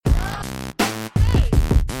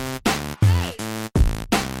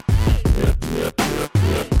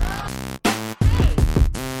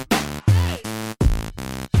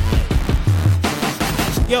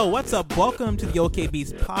Yo, what's up? Welcome to the OK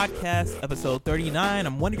Beast Podcast, episode 39.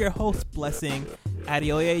 I'm one of your hosts, Blessing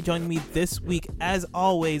Adeoye. Joining me this week, as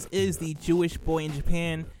always, is the Jewish boy in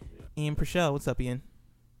Japan, Ian Purcell. What's up, Ian?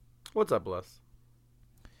 What's up, Bless?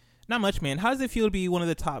 Not much, man. How does it feel to be one of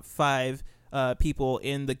the top 5 people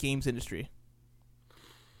in the games industry?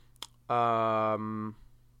 I've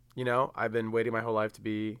been waiting my whole life to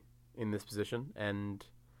be in this position, and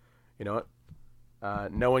you know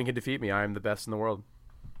what? No one can defeat me. I am the best in the world.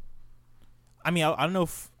 I mean, I don't know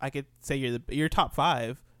if I could say you're top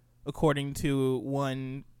 5, according to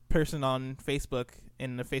one person on Facebook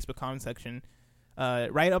in the Facebook comment section,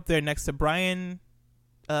 right up there next to Brian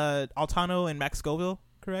Altano and Max Scoville.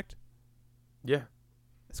 Correct? Yeah,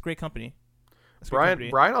 it's great company. Brian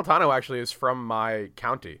Altano actually is from my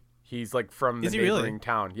county. He's like from the neighboring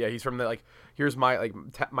town. Yeah, he's from the Here's my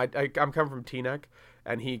I'm coming from Teaneck,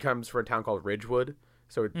 and he comes from a town called Ridgewood.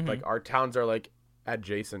 So our towns are like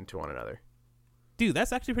adjacent to one another. Dude,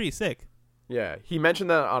 that's actually pretty sick. Yeah, he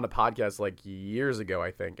mentioned that on a podcast like years ago,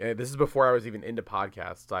 I think. And this is before I was even into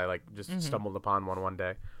podcasts. I just stumbled upon one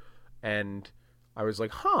day, and I was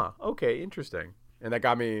like, "Huh, okay, interesting." And that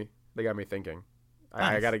got me thinking.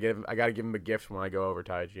 Nice. I gotta give him a gift when I go over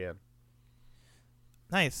to IGN.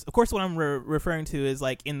 Nice. Of course, what I'm referring to is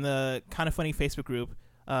like in the Kind of Funny Facebook group,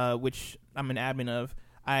 which I'm an admin of.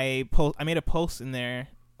 I made a post in there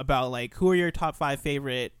about like who are your top 5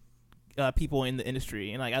 favorite people in the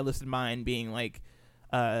industry, and like I listed mine being like,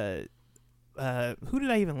 who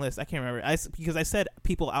did I even list? I can't remember. Because I said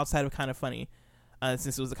people outside of Kind of Funny,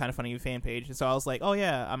 since it was a Kind of Funny fan page, and so I was like, oh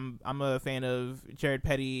yeah, I'm a fan of Jared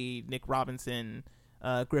Petty, Nick Robinson,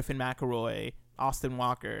 Griffin McElroy, Austin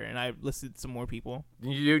Walker, and I listed some more people.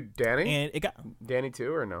 You do Danny? And it got Danny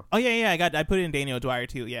too, or no? Oh yeah. I put in Danny O'Dwyer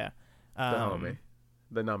too. Yeah. The homie,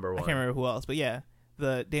 the number one. I can't remember who else, but yeah,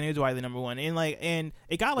 the Danny O'Dwyer, the number one, and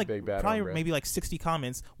it got like probably maybe like 60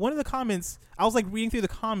 comments. One of the comments, I was like reading through the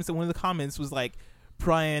comments, and one of the comments was like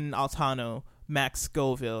Brian Altano, Max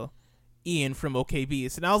Scoville, Ian from OK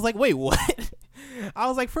Beast, and I was like, wait, what? I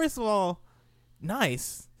was like, first of all,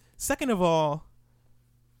 nice. Second of all,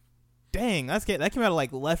 dang, that came out of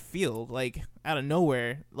like left field, like out of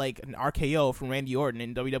nowhere, like an RKO from Randy Orton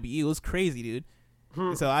in WWE. It was crazy, dude.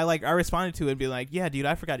 So I responded to it and be like, yeah, dude,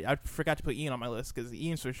 I forgot to put Ian on my list, because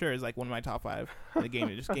Ian for sure is like one of my top 5 in the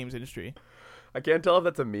games industry. I can't tell if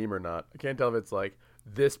that's a meme or not. I can't tell if it's like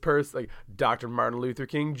this person, like Dr. Martin Luther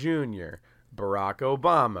King Jr., Barack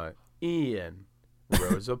Obama, Ian,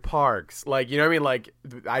 Rosa Parks. Like, you know what I mean? Like,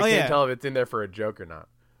 I can't tell if it's in there for a joke or not.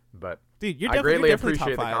 But dude, I greatly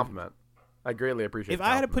appreciate the compliment. I greatly appreciate. If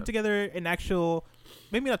I had to put together an actual,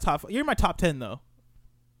 maybe not top, you're my top 10 though.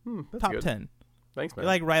 That's top good. 10. Thanks, man.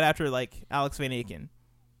 You're like right after like Alex Van Aken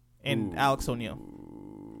and Alex O'Neil.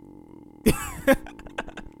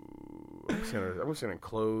 I'm just gonna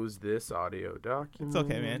close this audio document. It's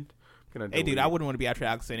okay, man. Hey, dude, I wouldn't want to be after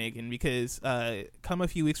Alex Van Aken, because come a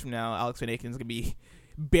few weeks from now, Alex Van Aken is gonna be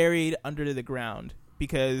buried under the ground,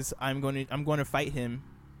 because I'm going to fight him.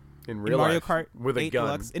 In real Mario life, Kart with a 8 gun.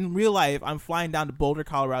 Deluxe. In real life, I'm flying down to Boulder,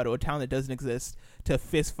 Colorado, a town that doesn't exist, to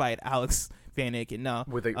fist fight Alex Van Aken. No,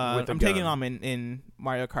 I'm taking him in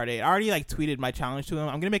Mario Kart 8. I already tweeted my challenge to him.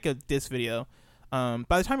 I'm gonna make a diss video. By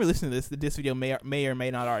the time you're listening to this, the diss video may or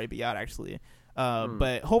may not already be out, actually.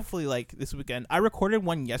 But hopefully this weekend. I recorded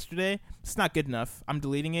one yesterday. It's not good enough. I'm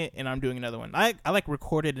deleting it, and I'm doing another one. I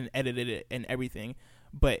recorded and edited it and everything,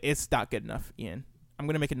 but it's not good enough, Ian. I'm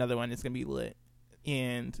gonna make another one. It's gonna be lit.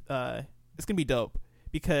 And it's gonna be dope,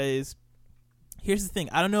 because here's the thing.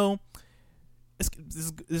 I don't know.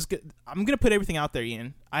 This good. I'm gonna put everything out there,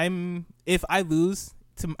 Ian. If I lose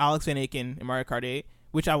to Alex Van Aken in Mario Kart 8,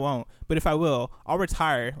 which I won't, but if I will, I'll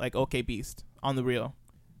retire like OK Beast on the real.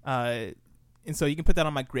 And so you can put that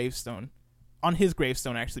on my gravestone, on his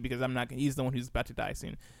gravestone actually, because he's the one who's about to die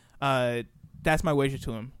soon. That's my wager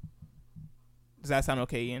to him. Does that sound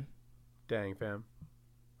okay, Ian? Dang, fam.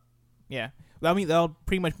 Yeah. I mean, that'll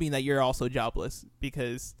pretty much mean that you're also jobless,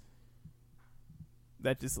 because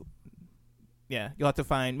that just, yeah, you'll have to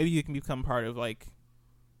find, maybe you can become part of like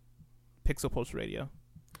Pixel Pulse Radio.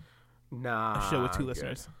 Nah. A show with 2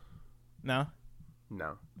 listeners. No?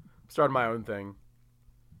 No. Started my own thing.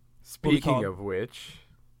 Speaking of which,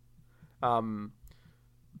 I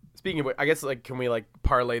guess can we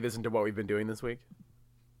parlay this into what we've been doing this week?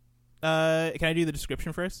 Can I do the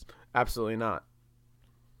description first? Absolutely not.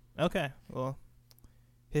 Okay, well,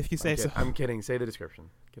 if you say so. I'm kidding. Say the description.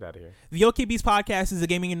 Get out of here. The OK Beast Podcast is a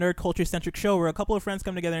gaming and nerd culture-centric show where a couple of friends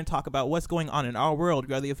come together and talk about what's going on in our world.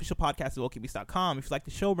 We are the official podcast of OKBeast.com. If you like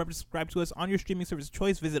the show, remember to subscribe to us on your streaming service of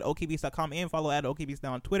choice. Visit OKBeast.com and follow at OKBeast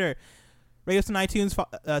now on Twitter. Rate us on iTunes.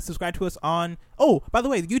 Subscribe to us on. Oh, by the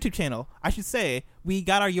way, the YouTube channel. I should say we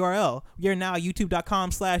got our URL. We are now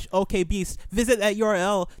youtube.com/OKBeast. Visit that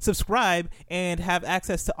URL, subscribe, and have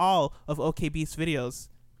access to all of OKBeast videos.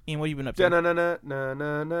 Ian, what have you been up to?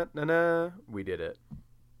 We did it.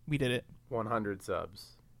 We did it. 100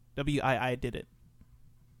 subs. WII did it.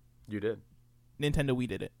 You did. Nintendo, we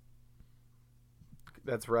did it.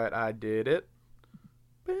 That's right, I did it.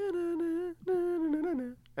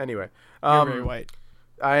 Anyway, You're very white.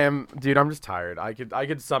 I am, dude. I'm just tired. I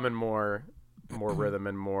could summon more rhythm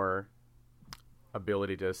and more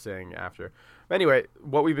ability to sing after. But anyway,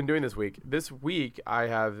 what we've been doing this week. This week, I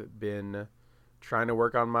have been trying to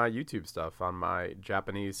work on my YouTube stuff, on my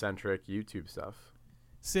Japanese-centric YouTube stuff.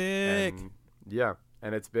 Sick.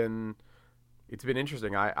 And it's been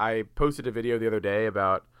interesting. I posted a video the other day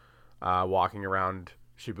about walking around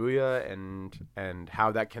Shibuya and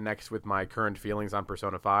how that connects with my current feelings on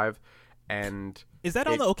Persona 5. And is that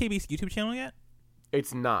on the OKBeast YouTube channel yet?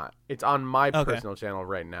 It's not. It's on my personal channel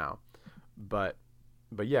right now. But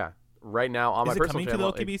yeah, right now on my personal channel. Is it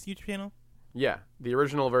coming to the OKBeast YouTube channel? Yeah, the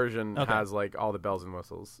original version has like all the bells and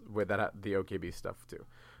whistles with that the OKBeast stuff too.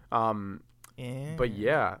 But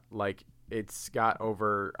yeah, like it's got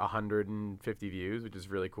over 150 views, which is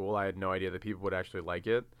really cool. I had no idea that people would actually like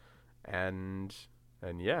it, and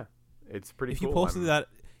yeah, it's pretty cool. If you posted that,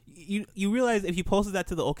 you realize if you posted that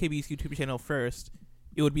to the OKBeast YouTube channel first,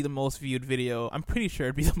 it would be the most viewed video. I'm pretty sure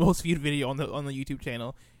it'd be the most viewed video on the YouTube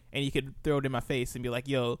channel, and you could throw it in my face and be like,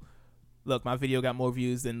 "Yo, look, my video got more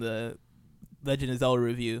views than the Legend of Zelda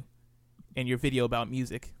review, and your video about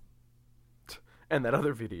music." And that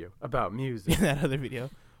other video about music.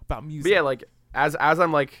 But yeah, like as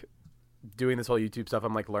I'm like doing this whole YouTube stuff,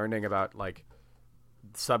 I'm like learning about like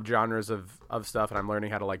subgenres of stuff, and I'm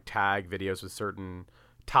learning how to like tag videos with certain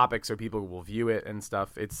topics so people will view it and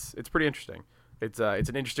stuff. It's pretty interesting. It's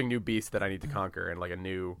an interesting new beast that I need to conquer, and like a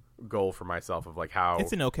new goal for myself of like how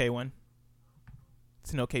it's an okay one.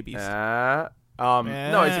 It's an okay beast. No,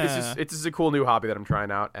 it's just a cool new hobby that I'm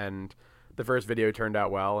trying out, and the first video turned out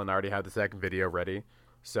well, and I already have the second video ready.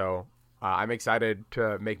 So I'm excited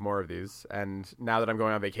to make more of these. And now that I'm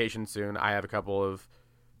going on vacation soon, I have a couple of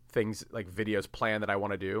things like videos planned that I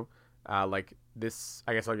want to do. Like this,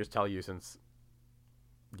 I guess I'll just tell you since,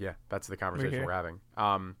 yeah, that's the conversation we're having.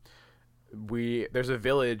 There's a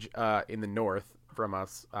village in the north from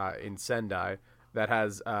us in Sendai that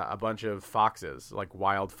has a bunch of foxes, like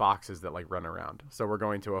wild foxes that like run around. So we're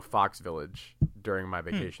going to a fox village during my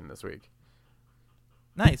vacation this week.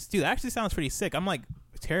 Nice, dude. That actually sounds pretty sick. I'm like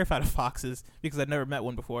terrified of foxes because I've never met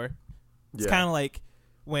one before. It's kind of like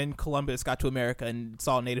when Columbus got to America and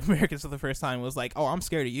saw Native Americans for the first time. Was like, "Oh, I'm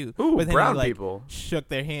scared of you." Ooh, but then brown he, like, people shook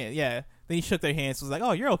their hand. Yeah, then he shook their hands. Was like,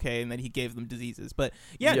 "Oh, you're okay," and then he gave them diseases. But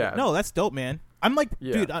no, that's dope, man. I'm like,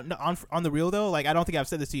 dude, on the real though. Like, I don't think I've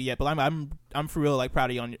said this to you yet, but I'm for real like proud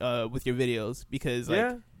of you on with your videos because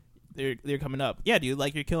like they're coming up. Yeah, dude,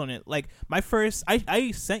 like you're killing it. Like my first,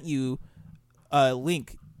 I sent you a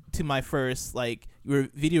link to my first like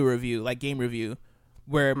video review, like game review,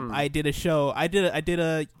 where I did a show. I did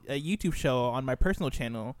a YouTube show on my personal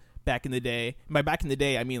channel back in the day. By back in the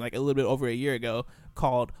day, I mean like a little bit over a year ago,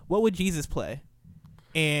 called "What Would Jesus Play?"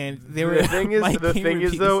 And the thing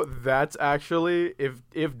is though, that's actually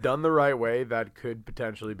if done the right way, that could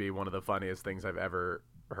potentially be one of the funniest things I've ever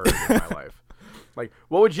heard in my life. Like,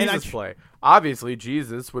 what would Jesus play? Obviously,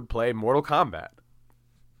 Jesus would play Mortal Kombat.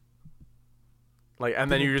 Like,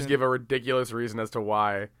 and then you just give a ridiculous reason as to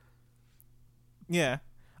why. Yeah.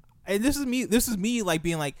 And this is me like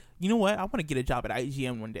being like, you know what? I want to get a job at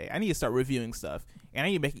IGN one day. I need to start reviewing stuff, and I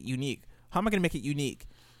need to make it unique. How am I going to make it unique?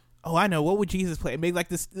 Oh, I know. What would Jesus play? Make like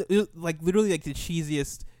this, like literally like the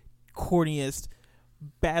cheesiest, corniest,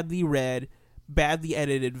 badly read, badly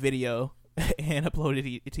edited video, and upload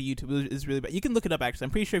it to YouTube. It's really bad. You can look it up. Actually,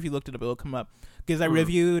 I'm pretty sure if you looked it up, it'll come up. Because I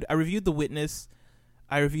reviewed The Witness,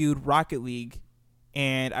 I reviewed Rocket League,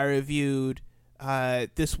 and I reviewed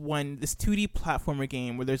this 2D platformer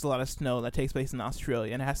game where there's a lot of snow that takes place in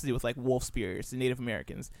Australia, and it has to do with like wolf spears and Native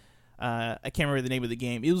Americans. I can't remember the name of the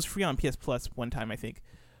game. It was free on PS Plus one time, I think.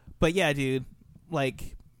 But yeah, dude,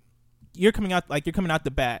 like you're coming out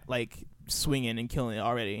the bat like swinging and killing it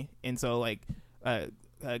already, and so like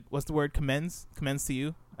what's the word? Commends to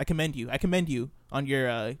you. I commend you on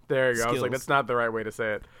your there you go. Skills. I was like, that's not the right way to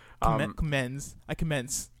say it. Commends. I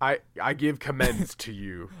commence. I give commends to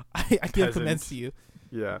you. I give commends to you.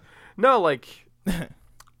 Yeah. No, like,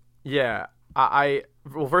 yeah.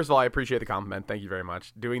 Well, first of all, I appreciate the compliment. Thank you very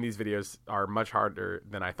much. Doing these videos are much harder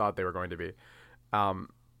than I thought they were going to be.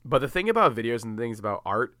 But the thing about videos and things about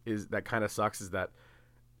art is that kind of sucks is that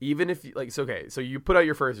even if like, so okay, so you put out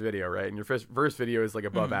your first video, right? And your first video is like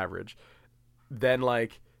above average. Then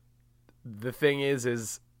like the thing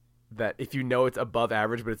is that if you know it's above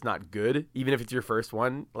average but it's not good, even if it's your first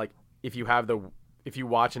one, like if you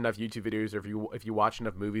watch enough YouTube videos, or if you watch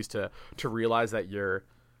enough movies to realize that your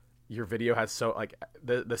video has so like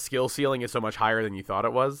the skill ceiling is so much higher than you thought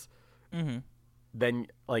it was, then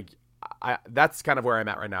like that's kind of where I'm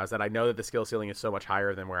at right now, is that I know that the skill ceiling is so much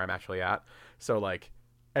higher than where I'm actually at. So like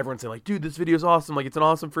everyone's saying like, dude, this video is awesome. Like, it's an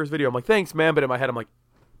awesome first video. I'm like, thanks, man. But in my head, I'm like,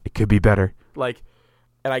 it could be better. Like,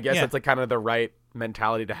 and I guess that's like kind of the right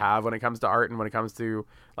mentality to have when it comes to art and when it comes to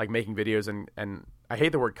like making videos and I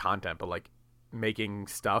hate the word content, but like making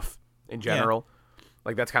stuff in general.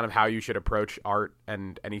 Like that's kind of how you should approach art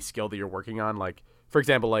and any skill that you're working on. Like, for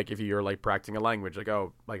example, like if you're like practicing a language, like,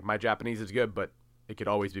 oh, like my Japanese is good, but it could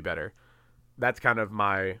always be better. That's kind of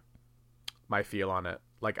my feel on it.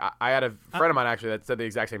 Like I had a friend of mine actually that said the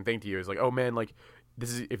exact same thing to you. Is like, oh man, like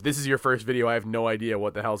if this is your first video, I have no idea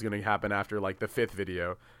what the hell's going to happen after like the 5th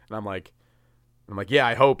video. And I'm like, yeah,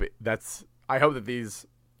 I hope that these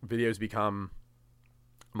videos become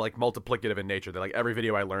like multiplicative in nature. That like every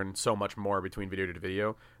video I learn so much more between video to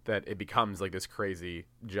video that it becomes like this crazy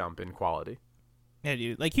jump in quality. Yeah,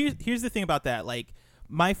 dude. Like here's the thing about that. Like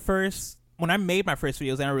when I made my first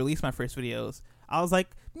videos and I released my first videos, I was like,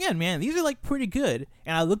 yeah, man, these are like pretty good.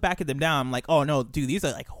 And I look back at them now, I'm like, oh no, dude, these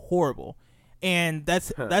are like horrible. And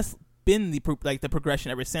that's been the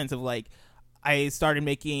progression ever since. Of like, I started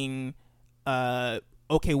making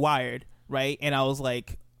OK Wired, right? And I was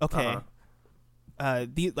like, okay, I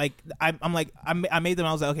made them.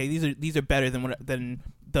 I was like, okay, these are better than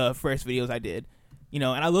the first videos I did. You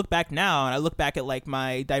know, and I look back now, and I look back at like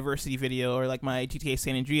my diversity video or like my GTA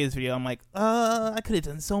San Andreas video. I'm like, I could have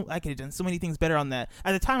done so many things better on that.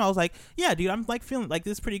 At the time, I was like, yeah, dude, I'm like feeling like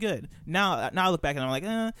this is pretty good. Now I look back and I'm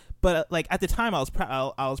like, but like at the time, I was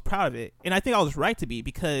proud of it, and I think I was right to be,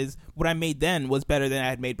 because what I made then was better than I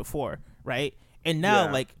had made before, right? And now,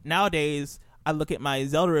 like nowadays, I look at my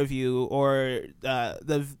Zelda review or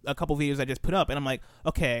a couple videos I just put up, and I'm like,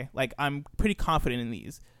 okay, like I'm pretty confident in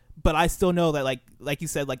these. But I still know that, like you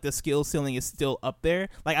said, like the skill ceiling is still up there.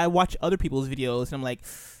 Like I watch other people's videos and I'm like,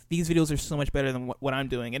 these videos are so much better than what I'm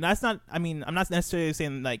doing. And that's not, I mean, I'm not necessarily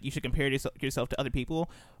saying like you should compare yourself to other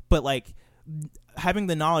people, but like having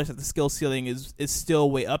the knowledge that the skill ceiling is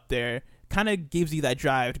still way up there kind of gives you that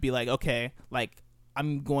drive to be like, okay, like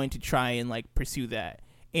I'm going to try and like pursue that.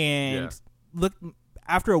 And look,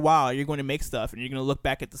 after a while, you're going to make stuff and you're going to look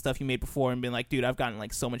back at the stuff you made before and be like, dude, I've gotten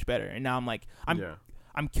like so much better. And now I'm like,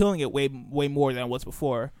 I'm killing it way more than I was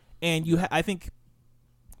before. And I think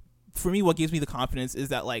for me, what gives me the confidence is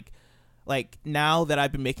that like now that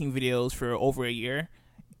I've been making videos for over a year,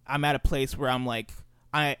 I'm at a place where I'm like,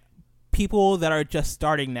 people that are just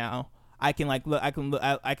starting now, I can like look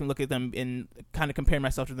at them and kind of compare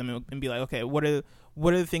myself to them and be like, okay, what are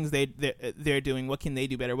the things they're doing? What can they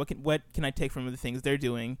do better? What can I take from the things they're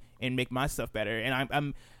doing and make my stuff better? And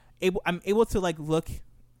I'm able to like look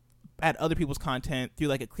at other people's content through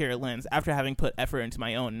like a clearer lens after having put effort into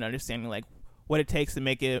my own and understanding like what it takes to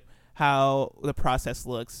make it, how the process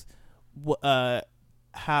looks, how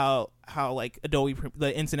like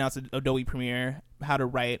the ins and outs of Adobe Premiere, how to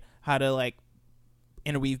write, how to like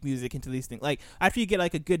interweave music into these things. Like after you get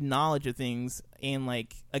like a good knowledge of things and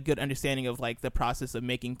like a good understanding of like the process of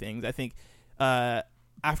making things, I think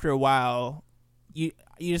after a while you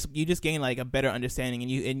just gain like a better understanding,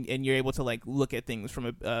 and you're able to like look at things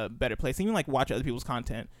from a better place, and even like watch other people's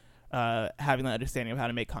content, having that understanding of how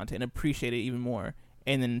to make content and appreciate it even more,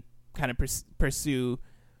 and then kind of pursue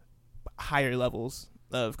higher levels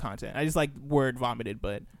of content. I just like word vomited,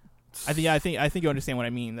 but I think you understand what I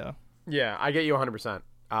mean though. Yeah, I get you 100%.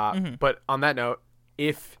 But on that note,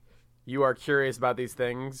 if you are curious about these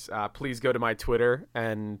things, please go to my Twitter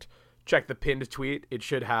and check the pinned tweet. It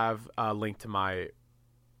should have a link to my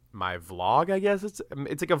vlog, I guess. It's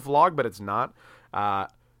like a vlog, but it's not.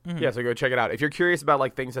 Yeah, so go check it out. If you're curious about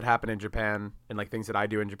like things that happen in Japan and like things that I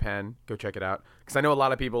do in Japan, go check it out. Because I know a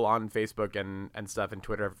lot of people on Facebook and stuff and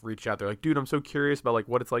Twitter have reached out. They're like, dude, I'm so curious about like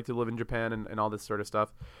what it's like to live in Japan and all this sort of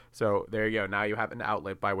stuff. So there you go. Now you have an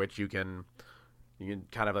outlet by which you can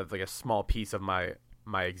kind of have like a small piece of my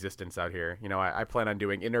existence out here. You know, I plan on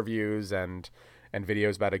doing interviews and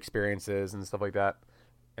videos about experiences and stuff like that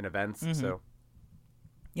and events. So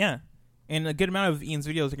yeah. And a good amount of Ian's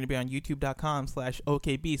videos are going to be on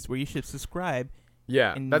youtube.com/okbeast, where you should subscribe.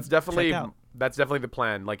 Yeah, that's definitely the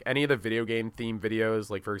plan. Like any of the video game themed videos,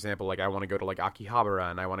 like for example, like I want to go to like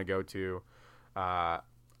Akihabara, and I want to go to, I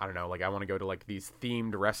don't know, like I want to go to like these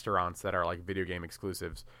themed restaurants that are like video game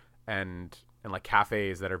exclusives. And and like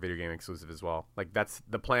cafes that are video game exclusive as well. Like that's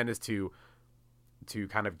the plan, is to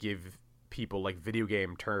kind of give people like video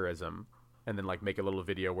game tourism, and then like make a little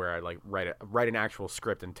video where I like write an actual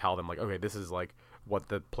script and tell them like, okay, this is like what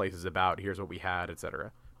the place is about. Here's what we had,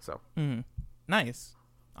 etc. So nice,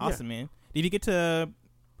 awesome, man. Did you get to?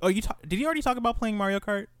 Oh, did you already talk about playing Mario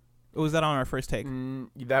Kart? Or was that on our first take?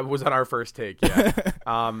 That was on our first take. Yeah.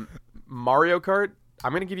 Mario Kart.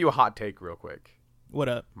 I'm gonna give you a hot take real quick. What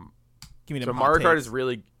up? Give me the. So Mario Kart is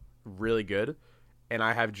really, really good, and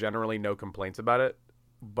I have generally no complaints about it.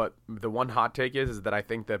 But the one hot take is that I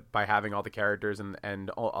think that by having all the characters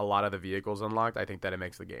and a lot of the vehicles unlocked, I think that it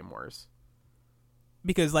makes the game worse.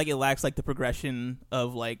 Because like it lacks like the progression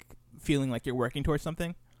of like feeling like you're working towards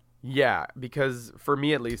something. Yeah, because for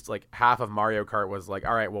me at least, like half of Mario Kart was like,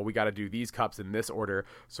 all right, well, we got to do these cups in this order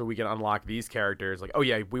so we can unlock these characters. Like, oh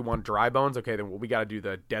yeah, we want Dry Bones. Okay, then we got to do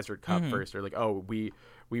the Desert Cup first. Or like, oh, we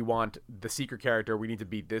want the secret character. We need to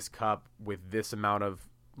beat this cup with this amount of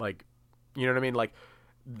like, you know what I mean? Like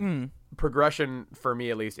progression for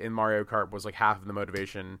me at least in Mario Kart was like half of the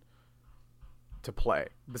motivation to play.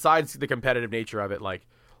 Besides the competitive nature of it, like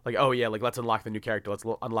oh yeah, like let's unlock the new character. Let's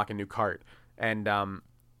unlock a new cart. And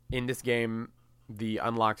in this game, the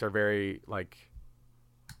unlocks are very, like,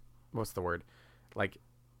 what's the word? Like,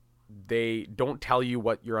 they don't tell you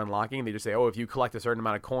what you're unlocking. They just say, oh, if you collect a certain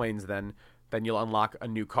amount of coins, then you'll unlock a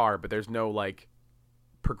new car. But there's no, like,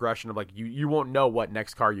 progression of, like, you won't know what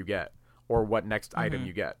next car you get or what next item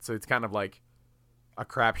you get. So it's kind of like a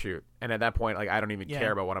crapshoot. And at that point, like, I don't even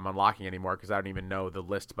care about what I'm unlocking anymore because I don't even know the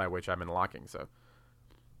list by which I'm unlocking. So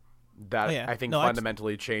that I think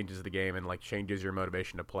fundamentally changes the game and like changes your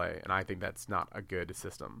motivation to play, and I think that's not a good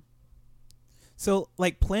system. So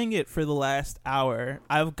like playing it for the last hour,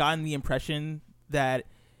 I've gotten the impression that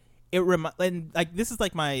and like this is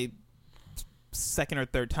like my second or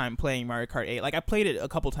third time playing Mario Kart 8. Like I played it a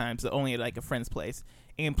couple times, but only at like a friend's place.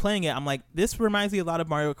 And playing it, I'm like, this reminds me a lot of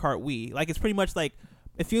Mario Kart Wii. Like it's pretty much like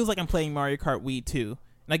it feels like I'm playing Mario Kart Wii 2.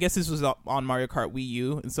 And I guess this was on Mario Kart Wii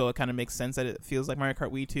U, and so it kind of makes sense that it feels like Mario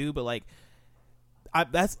Kart Wii 2. But like,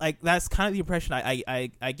 that's kind of the impression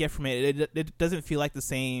I get from it. It doesn't feel like the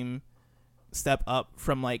same step up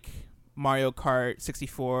from like Mario Kart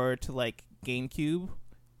 64 to like GameCube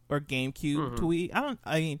or GameCube to Wii.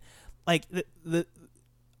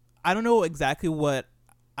 I don't know exactly what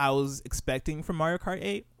I was expecting from Mario Kart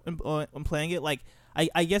 8 when playing it. Like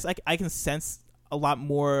I guess I can sense a lot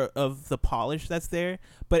more of the polish that's there,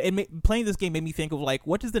 but playing this game made me think of like,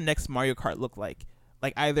 what does the next Mario Kart look like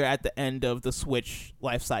either at the end of the Switch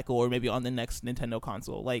life cycle or maybe on the next Nintendo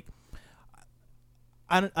console. Like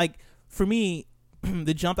I don't like, for me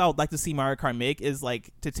the jump I would like to see Mario Kart make is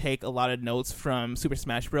like to take a lot of notes from Super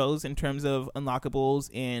Smash Bros. In terms of unlockables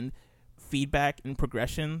and feedback and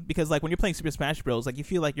progression, because like when you're playing Super Smash Bros, like you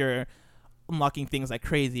feel like you're unlocking things like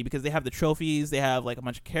crazy because they have the trophies, they have like a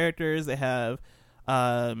bunch of characters, they have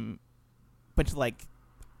bunch of like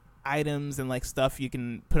items and like stuff you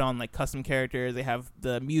can put on, like custom characters. They have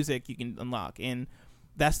the music you can unlock, and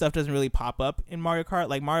that stuff doesn't really pop up in Mario Kart.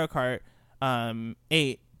 Like Mario Kart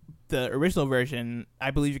 8, the original version,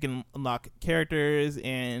 I believe you can unlock characters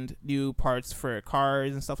and new parts for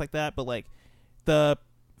cars and stuff like that, but like the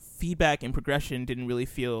feedback and progression didn't really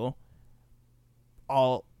feel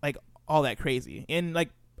all that crazy. And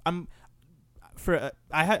like I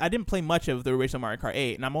didn't play much of the original Mario Kart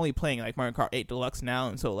 8, and I'm only playing like Mario Kart 8 Deluxe now,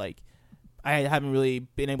 and so like I haven't really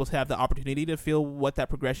been able to have the opportunity to feel what that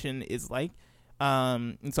progression is like.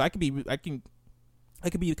 And so I could be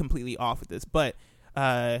completely off with this, but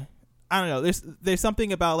I don't know. There's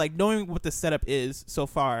something about like knowing what the setup is so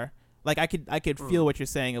far. Like I could feel what you're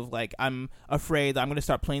saying of like, I'm afraid that I'm gonna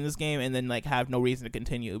start playing this game and then like have no reason to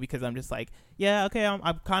continue because I'm just like, yeah, okay,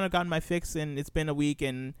 I've kind of gotten my fix and it's been a week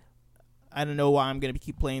and I don't know why I'm gonna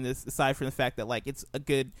keep playing this, aside from the fact that like it's a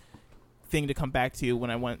good thing to come back to when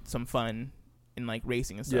I want some fun in like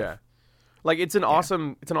racing and stuff. Yeah, like it's an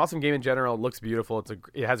awesome game in general. It looks beautiful.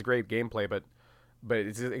 It has great gameplay, but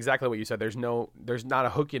it's exactly what you said. There's not a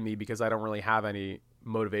hook in me because I don't really have any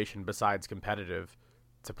motivation besides competitive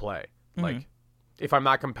to play. Like if I'm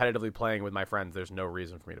not competitively playing with my friends, there's no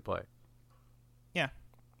reason for me to play. Yeah,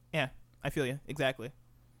 I feel you exactly.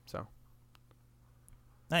 So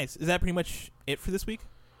nice. Is that pretty much it for this week?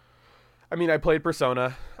 I mean, I played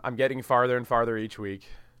Persona. I'm getting farther and farther each week.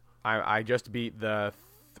 I just beat the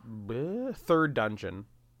third dungeon.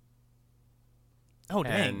 Oh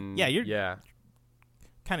dang! You're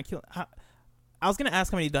kind of killing. I was gonna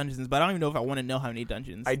ask how many dungeons, but I don't even know if I want to know how many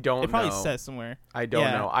dungeons. I don't know. It probably says somewhere. I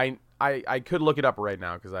don't know. I could look it up right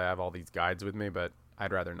now because I have all these guides with me, but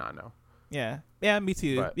I'd rather not know. Yeah, me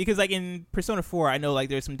too. But, because like in Persona 4, I know like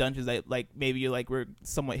there's some dungeons that like maybe like were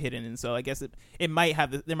somewhat hidden, and so I guess it might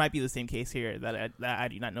have there might be the same case here that I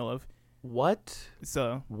do not know of. What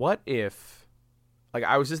if, like,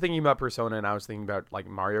 I was just thinking about Persona and I was thinking about like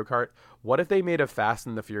Mario Kart. What if they made a Fast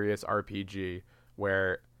and the Furious RPG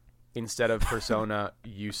where instead of Persona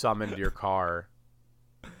you summoned your car?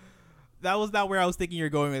 That was not where I was thinking you were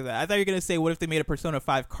going with that. I thought you were going to say, what if they made a Persona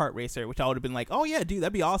 5 kart racer, which I would have been like, oh yeah, dude,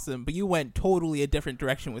 that'd be awesome. But you went totally a different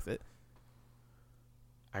direction with it.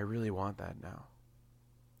 I really want that now.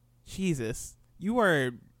 Jesus. You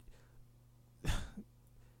are...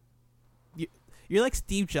 You're like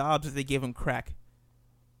Steve Jobs if they gave him crack.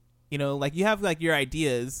 You know, like you have like your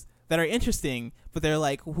ideas that are interesting, but they're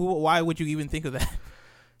like, why would you even think of that?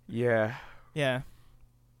 Yeah. Yeah.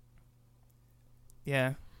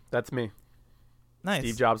 Yeah. That's me. Nice.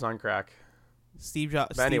 Steve Jobs on crack. Steve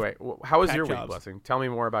Jobs. But anyway, how was your week, Blessing? Tell me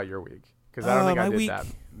more about your week, because I don't think I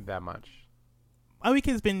did that much. My week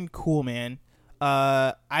has been cool, man.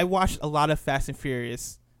 I watched a lot of Fast and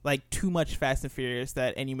Furious, like too much Fast and Furious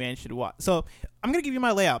that any man should watch. So I'm gonna give you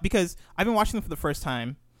my layout because I've been watching them for the first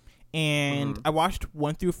time, and I watched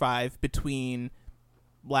 1 through 5 between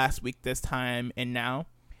last week, this time, and now.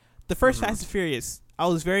 The first Fast and Furious, I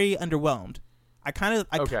was very underwhelmed.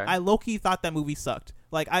 I low-key thought that movie sucked.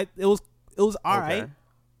 Like it was alright. Okay.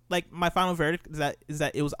 Like my final verdict is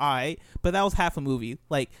that it was alright, but that was half a movie.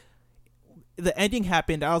 Like the ending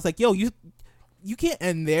happened, I was like, yo, you can't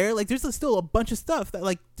end there. Like there's still a bunch of stuff that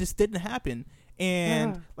like just didn't happen.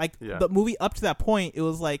 And the movie up to that point, it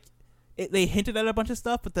was like they hinted at a bunch of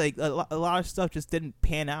stuff, but like a lot of stuff just didn't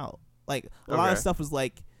pan out. Like a lot of stuff was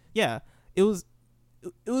like, yeah, it was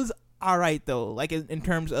alright though. Like in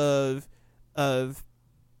terms of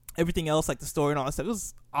everything else, like the story and all that stuff, it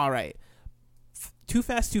was all right. Too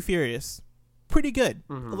Fast, Too Furious, pretty good.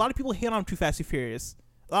 A lot of people hate on Too Fast, Too Furious.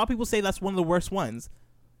 A lot of people say that's one of the worst ones.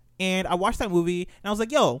 And I watched that movie and I was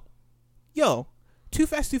like, yo, Too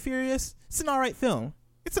Fast, Too Furious, it's an all right film.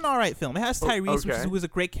 It has Tyrese, who is a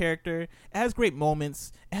great character. It has great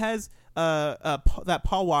moments. It has that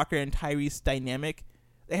Paul Walker and Tyrese dynamic.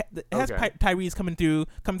 It has Tyrese coming through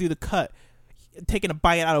the cut, taking a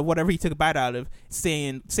bite out of whatever he took a bite out of,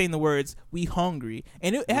 saying the words "we hungry,"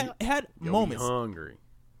 and it had moments.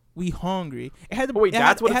 We hungry. It had.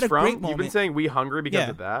 That's what it's from. You've been saying "we hungry" because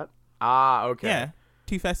of that. Ah, okay. Yeah,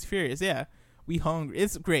 Too Fast, Too Furious. Yeah, we hungry.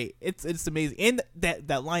 It's great. It's amazing, and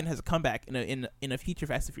that line has a comeback in a future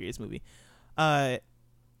Fast and Furious movie. It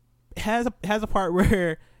has a part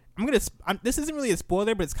where this isn't really a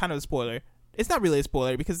spoiler, but it's kind of a spoiler. It's not really a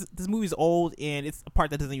spoiler because this movie's old and it's a part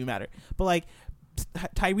that doesn't even matter. But like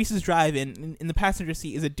Tyrese is driving in the passenger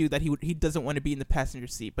seat is a dude that he doesn't want to be in the passenger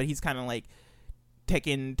seat, but he's kind of like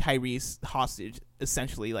taking Tyrese hostage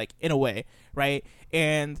essentially, like in a way, right?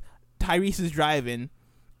 And Tyrese is driving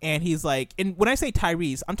and he's like, and when I say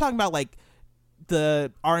Tyrese, I'm talking about like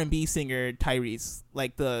the R&B singer Tyrese,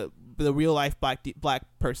 like the real life black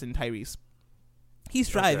person Tyrese. He's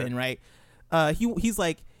driving, right? He's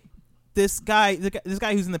like, this guy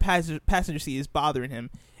who's in the passenger seat is bothering him,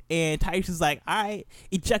 and Tyrese is like, all right,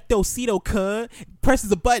 ejectocito, cuz,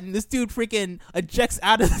 presses a button. This dude freaking ejects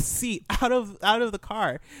out of the seat, out of the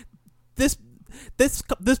car. This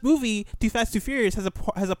movie, Too Fast, Too Furious, has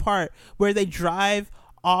a part where they drive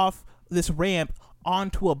off this ramp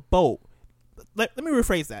onto a boat. Let me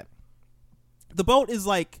rephrase that. The boat is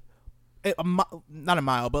like not a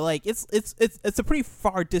mile, but like it's a pretty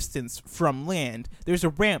far distance from land. There's a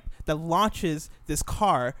ramp that launches this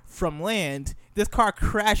car from land. This car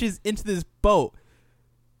crashes into this boat.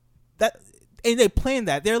 And they planned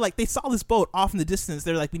that. They're like, they saw this boat off in the distance.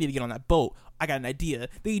 They're like, we need to get on that boat. I got an idea.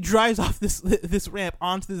 Then he drives off this ramp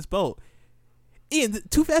onto this boat. And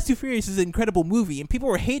Too Fast, Too Furious is an incredible movie, and people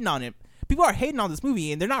were hating on it. People are hating on this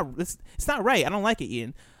movie, and they're not. It's not right. I don't like it,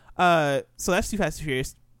 Ian. So that's Too Fast, Too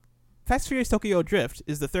Furious. Fast and Furious Tokyo Drift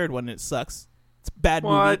is the third one, and it sucks. It's a bad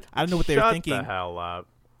movie. I don't know what they were thinking. Shut the hell up.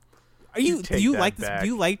 Do you like this? Do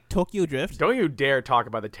you like Tokyo Drift? Don't you dare talk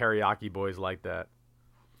about the Teriyaki Boys like that.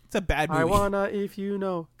 It's a bad movie. I wanna, if you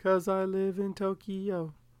know, 'cause I live in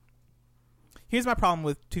Tokyo. Here's my problem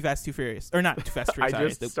with Too Fast, Too Furious. Or not Too Fast, Too Furious.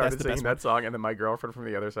 I just started singing that song, and then my girlfriend from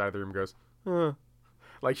the other side of the room goes,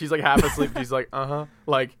 like she's like half asleep. She's like,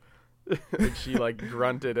 like, and she like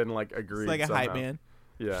grunted and like agreed. She's like a somehow. hype man.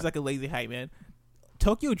 Yeah, she's like a lazy hype man.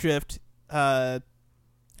 Tokyo Drift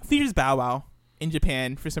features Bow Wow in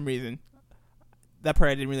Japan for some reason. That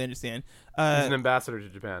part I didn't really understand. He's an ambassador to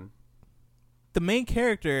Japan. The main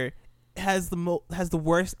character has the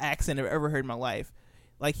worst accent I've ever heard in my life.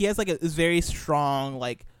 Like he has like this very strong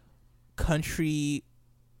like country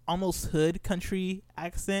almost hood country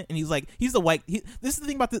accent, and he's the white. This is the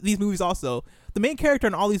thing about these movies. Also, the main character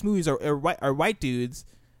in all these movies are white dudes.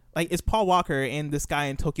 Like, it's Paul Walker and this guy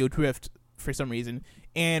in Tokyo Drift for some reason,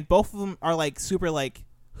 and both of them are like super like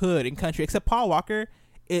hood and country. Except Paul Walker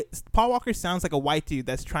sounds like a white dude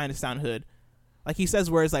that's trying to sound hood. Like, he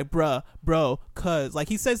says words like bruh, bro, cuz. Like,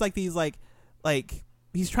 he says like these like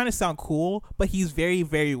he's trying to sound cool, but he's very,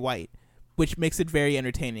 very white, which makes it very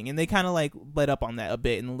entertaining. And they kind of like let up on that a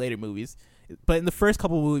bit in the later movies. But in the first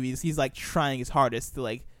couple of movies, he's like trying his hardest to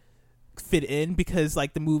like fit in, because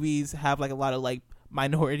like the movies have like a lot of like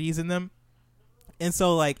minorities in them. And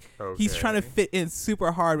so like he's trying to fit in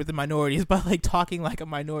super hard with the minorities by like talking like a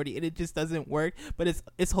minority, and it just doesn't work. But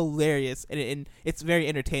it's hilarious, and it's very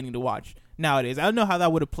entertaining to watch nowadays. I don't know how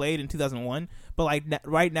that would have played in 2001, but like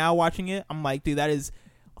right now watching it, I'm like, dude, that is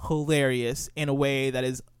hilarious in a way that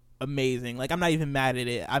is amazing. Like, I'm not even mad at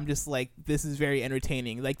it. I'm just like, this is very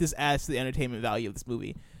entertaining. Like, this adds to the entertainment value of this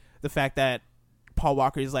movie. The fact that Paul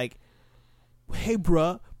Walker is like, hey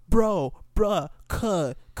bro,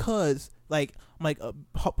 cuz, like, I'm like,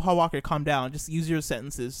 Paul Walker, calm down. Just use your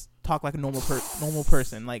sentences. Talk like a normal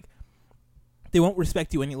person. Like, they won't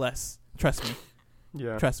respect you any less. Trust me.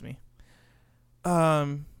 Yeah. Trust me.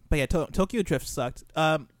 But yeah, Tokyo Drift sucked.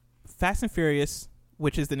 Fast and Furious,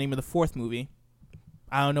 which is the name of the fourth movie.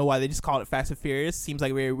 I don't know why they just called it Fast and Furious. Seems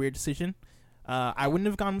like a very weird decision. I wouldn't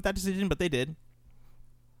have gone with that decision, but they did.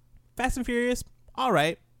 Fast and Furious, all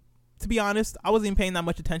right. To be honest, I wasn't even paying that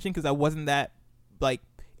much attention because I wasn't that like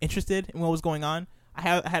interested in what was going on. I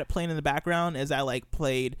had it playing in the background as I like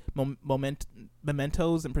played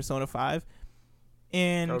Mementos and Persona 5,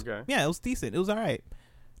 and yeah, it was decent. It was all right.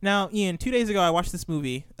 Now, Ian, 2 days ago I watched this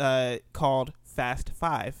movie called Fast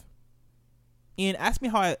 5. Ian, ask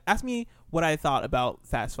me what I thought about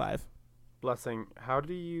Fast 5. Blessing, how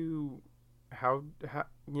you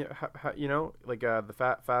know, like the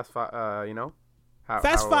Fast 5, you know?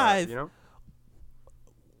 Fast 5, you know,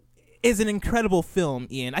 is an incredible film,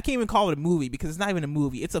 Ian. I can't even call it a movie because it's not even a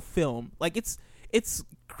movie. It's a film. Like, it's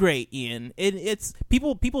great, Ian. It's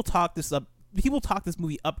people talk this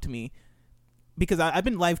movie up to me because I've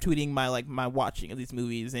been live tweeting my watching of these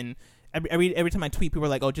movies, and every time I tweet, people are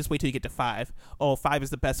like, oh, just wait till you get to 5. Oh, 5 is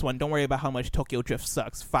the best one. Don't worry about how much Tokyo Drift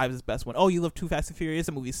sucks. 5 is the best one. Oh, you love Too Fast and Furious?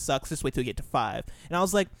 The movie sucks. Just wait till you get to 5. And I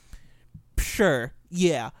was like, sure,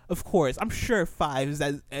 yeah, of course. I'm sure 5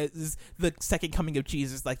 is the second coming of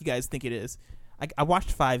Jesus like you guys think it is. I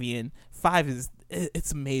watched 5, Ian. 5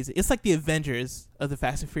 it's amazing. It's like the Avengers of the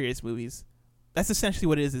Fast and Furious movies. That's essentially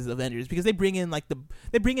what it is Avengers, because they bring in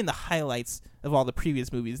the highlights of all the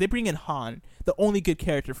previous movies. They bring in Han, the only good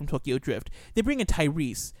character from Tokyo Drift. They bring in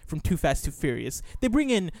Tyrese from Too Fast, Too Furious. They bring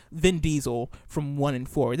in Vin Diesel from 1 and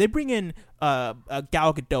 4. They bring in Gal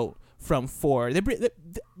Gadot from 4. It's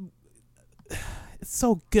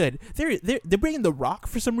so good. They're bringing The Rock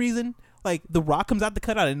for some reason. Like, The Rock comes out the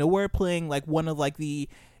cut out of nowhere playing like one of like the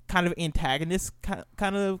kind of antagonist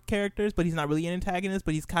kind of characters, but he's not really an antagonist,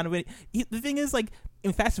 but he's kind of the thing is, like,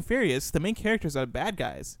 in Fast and Furious, the main characters are bad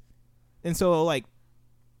guys, and so like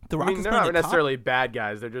The Rock is they're not necessarily bad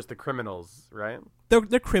guys, they're just the criminals, right?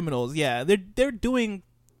 They're criminals, yeah. They're doing,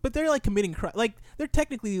 but they're like committing like they're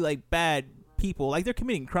technically like bad people, like they're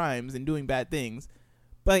committing crimes and doing bad things,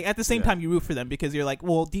 but like, at the same time you root for them because you're like,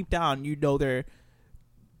 well, deep down you know they're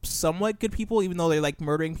somewhat good people, even though they're like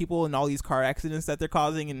murdering people and all these car accidents that they're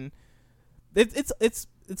causing, and it's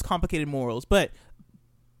complicated morals. But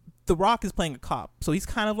The Rock is playing a cop, so he's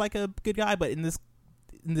kind of like a good guy, but in this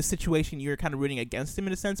situation you're kind of rooting against him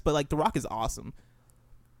in a sense. But like The Rock is awesome.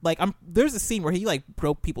 Like, there's a scene where he like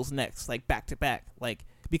broke people's necks like back to back, like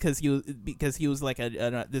because he was like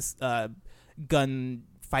this gun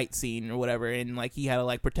fight scene or whatever, and like he had to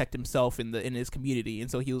like protect himself in his community, and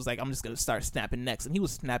so he was like, I'm just gonna start snapping necks, and he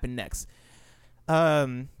was snapping necks.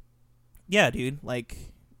 Yeah, dude, like,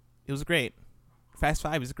 it was great. Fast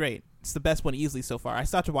 5 is great. It's the best one easily so far. I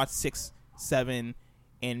still have to watch 6, 7,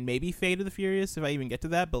 and maybe Fate of the Furious if I even get to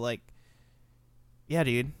that, but like, yeah,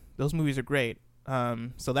 dude, those movies are great.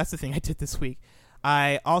 So that's the thing I did this week.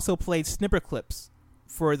 I also played Snipper Clips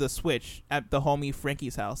for the Switch at the homie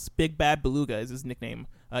Frankie's house. Big Bad Beluga is his nickname.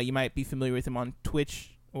 You might be familiar with him on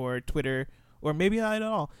Twitch or Twitter, or maybe not at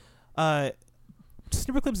all.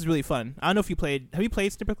 Snipper Clips is really fun. I don't know if you played. Have you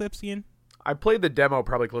played Snipper Clips, Ian? I played the demo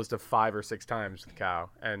probably close to 5 or 6 times with Cow,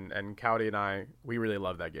 and Cowdy and we really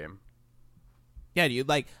love that game. Yeah, dude.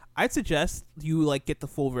 Like, I'd suggest you like get the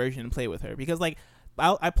full version and play with her, because like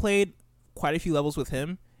I played quite a few levels with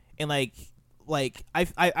him, and like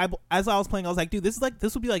I as I was playing, I was like, dude, this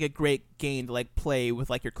would be like a great game to like play with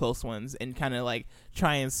like your close ones and kind of like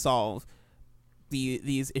try and solve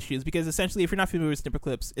these issues, because essentially, if you're not familiar with snipper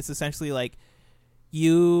clips, it's essentially like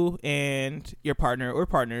you and your partner or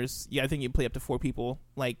partners. Yeah, I think you play up to 4 people.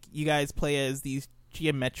 Like you guys play as these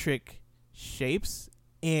geometric shapes,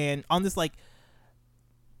 and on this like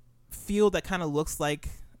field that kind of looks like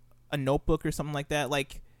a notebook or something like that.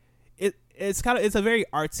 Like it's a very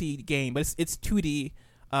artsy game, but it's 2D.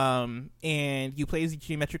 And you play as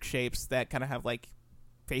geometric shapes that kind of have like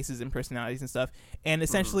faces and personalities and stuff, and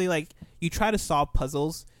essentially like you try to solve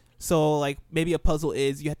puzzles. So like maybe a puzzle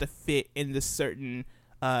is you have to fit in this certain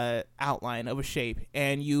outline of a shape,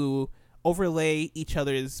 and you overlay each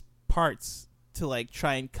other's parts to like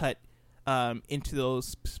try and cut into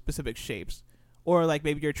those specific shapes. Or like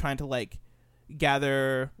maybe you're trying to like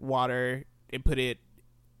gather water and put it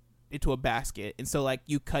into a basket, and so like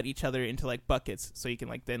you cut each other into like buckets so you can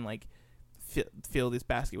like then like fill this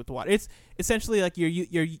basket with the water. It's essentially like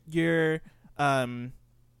you're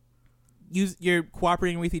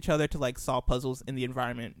cooperating with each other to like solve puzzles in the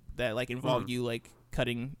environment that like involve you like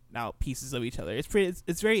cutting out pieces of each other. It's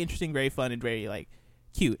very interesting, very fun, and very like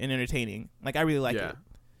cute and entertaining. Like I really like it.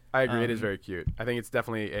 I agree. It is very cute. I think it's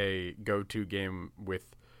definitely a go-to game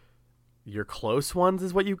with your close ones,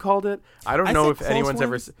 is what you called it. I don't know if anyone's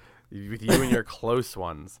ever with you and your close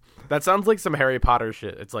ones. That sounds like some Harry Potter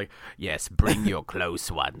shit. It's like, yes, bring your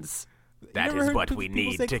close ones. That is what we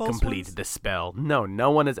need to complete the spell.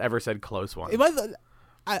 No one has ever said close ones.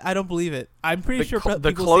 I don't believe it. I'm pretty sure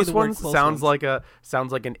the close ones sounds like an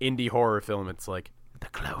indie horror film. It's like the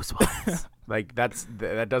close ones. Like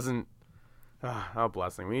that doesn't. Oh,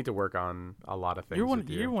 blessing. We need to work on a lot of things.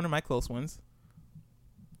 You're one of my close ones.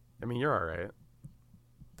 I mean, you're all right.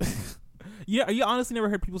 Yeah, you honestly never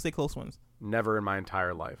heard people say close ones? Never in my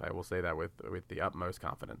entire life. I will say that with the utmost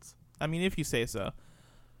confidence. I mean, if you say so.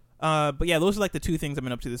 But yeah, those are like the 2 things I've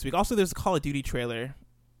been up to this week. Also, there's a Call of Duty trailer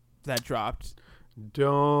that dropped.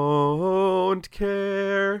 Don't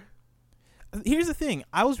care. Here's the thing.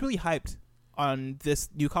 I was really hyped on this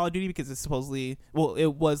new Call of Duty because it's supposedly, well,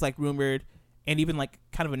 it was like rumored and even like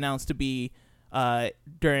kind of announced to be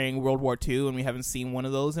during World War II, and we haven't seen one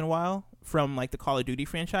of those in a while from like the Call of Duty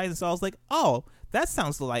franchise. And so I was like, oh, that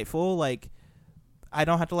sounds delightful. Like I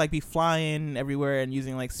don't have to like be flying everywhere and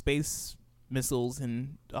using like space missiles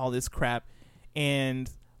and all this crap. And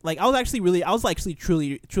like I was actually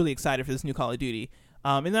truly excited for this new Call of Duty.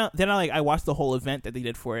 And then I watched the whole event that they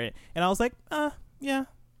did for it, and I was like, yeah,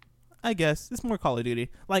 I guess it's more Call of Duty.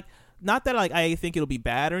 Like, not that like I think it'll be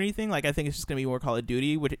bad or anything. Like I think it's just gonna be more Call of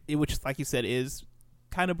Duty, which like you said is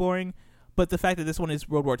kind of boring. But the fact that this one is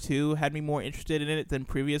World War II had me more interested in it than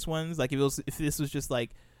previous ones. Like if this was just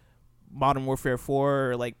like Modern Warfare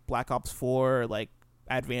 4 or like Black Ops 4 or like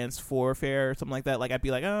Advanced Warfare or something like that, like I'd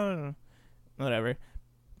be like, oh, whatever.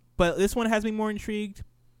 But this one has me more intrigued.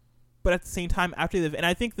 But at the same time, after the event, and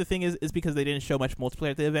I think the thing is because they didn't show much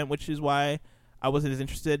multiplayer at the event, which is why I wasn't as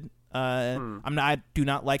interested. I do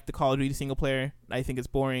not like the Call of Duty single player. I think it's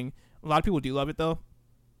boring. A lot of people do love it though,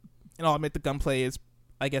 and I'll admit the gunplay is,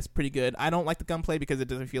 I guess, pretty good. I don't like the gunplay because it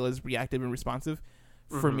doesn't feel as reactive and responsive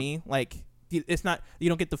for me. Like it's not, you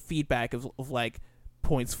don't get the feedback of like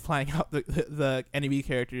points flying out the enemy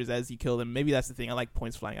characters as you kill them. Maybe that's the thing. I like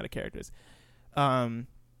points flying out of characters.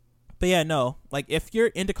 But yeah, no. Like if you're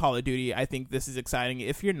into Call of Duty, I think this is exciting.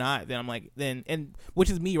 If you're not, then I'm like, and which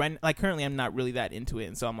is me right. Like currently, I'm not really that into it,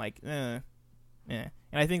 and so I'm like, And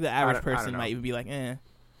I think the average person might even be like, Yeah.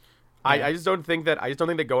 I just don't think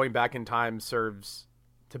that going back in time serves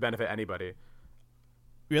to benefit anybody.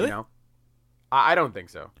 Really? You know? I don't think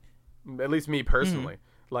so. At least me personally.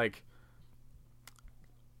 Like,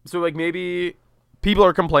 so like maybe people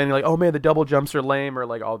are complaining like, oh man, the double jumps are lame, or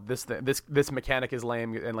like, oh this mechanic is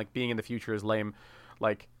lame, and like being in the future is lame.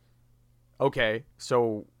 Like, okay,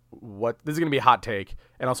 so what? This is gonna be a hot take,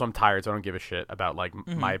 and also I'm tired, so I don't give a shit about like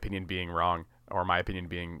my opinion being wrong or my opinion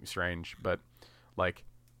being strange. But like,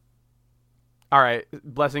 all right,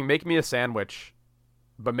 Blessing, make me a sandwich,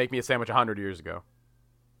 but make me a sandwich 100 years ago.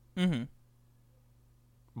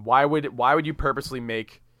 Why would you purposely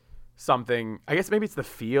make something? I guess maybe it's the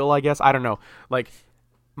feel. I guess I don't know. Like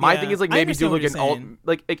my thing is like maybe do like an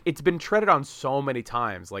it's been treaded on so many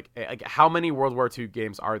times. Like how many World War II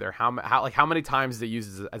games are there? How many times is it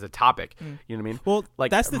used as a topic? You know what I mean? Well,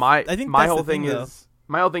 like that's my whole thing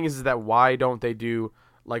is that why don't they do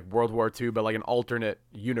like World War II but like an alternate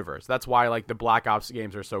universe? That's why like the Black Ops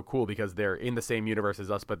games are so cool, because they're in the same universe as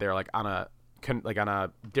us, but they're like on a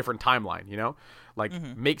different timeline, you know? Like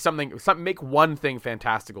make make one thing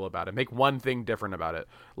fantastical about it. Make one thing different about it.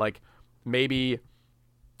 Like maybe,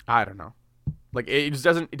 I don't know. Like it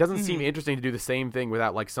doesn't seem interesting to do the same thing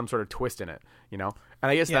without like some sort of twist in it, you know? And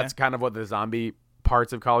I guess that's kind of what the zombie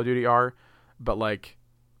parts of Call of Duty are, but like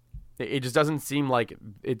it just doesn't seem like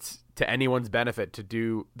it's to anyone's benefit to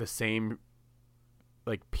do the same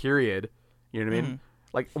like period, you know what I mean?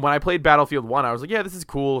 Like when I played Battlefield 1, I was like, yeah, this is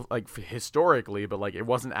cool like historically, but like it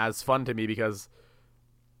wasn't as fun to me because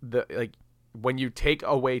when you take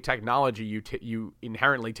away technology, you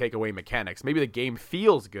inherently take away mechanics. Maybe the game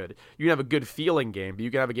feels good. You can have a good feeling game, but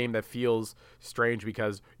you can have a game that feels strange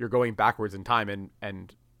because you're going backwards in time,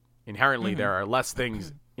 and inherently there are less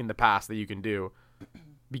things in the past that you can do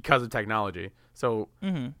because of technology. So,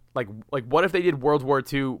 like what if they did World War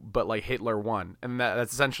II, but like Hitler won, and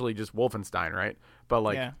that's essentially just Wolfenstein, right? But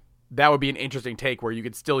like that would be an interesting take where you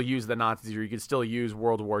could still use the Nazis, or you could still use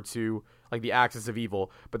World War II, like the axis of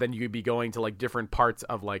evil, but then you could be going to like different parts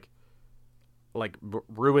of like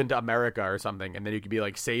ruined America or something, and then you could be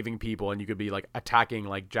like saving people, and you could be like attacking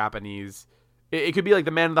like Japanese. It could be like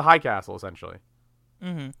the Man in the High Castle, essentially.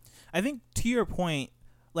 I think to your point,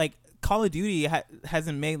 like Call of Duty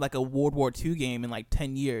hasn't made like a World War II game in like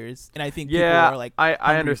 10 years, and I think people are like, I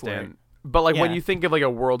understand. But like when you think of like a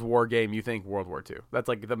World War game, you think World War II. That's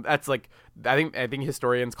like I think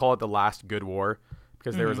historians call it the last good war,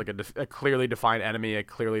 because there was like a clearly defined enemy, a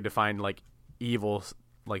clearly defined like evil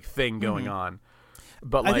like thing going on.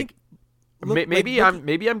 But like maybe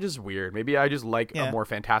I'm just weird. Maybe I just like a more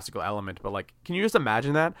fantastical element. But like, can you just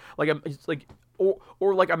imagine that? Like it's like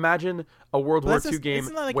or like imagine a World War II game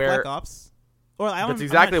like where Black Ops. Or that's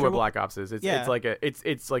exactly what Black Ops is. It's like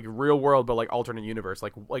it's like real world, but like alternate universe.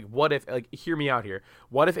 Like what if, like, hear me out here.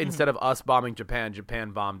 What if instead of us bombing Japan, Japan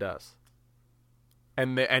bombed us?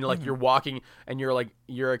 And like you're walking and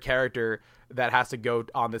you're a character that has to go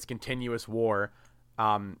on this continuous war,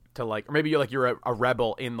 to like, or maybe you're a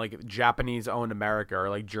rebel in like Japanese owned America or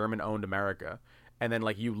like German owned America. And then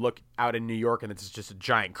like you look out in New York and it's just a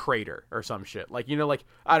giant crater or some shit. Like, you know, like,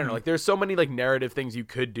 I don't know, like there's so many like narrative things you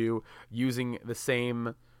could do using the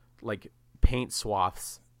same like paint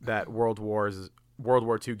swaths that World War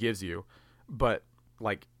II gives you, but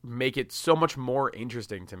like make it so much more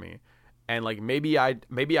interesting to me. And like maybe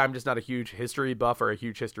I'm just not a huge history buff or a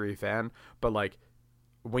huge history fan, but like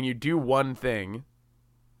when you do one thing,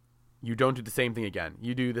 you don't do the same thing again.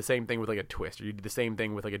 You do the same thing with like a twist, or you do the same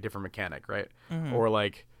thing with like a different mechanic, right? Or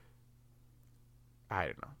like, I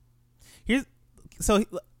don't know.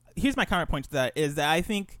 Here's my counterpoint to that, is that I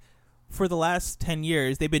think for the last 10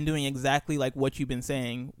 years, they've been doing exactly like what you've been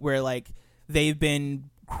saying, where like they've been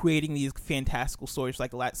creating these fantastical stories.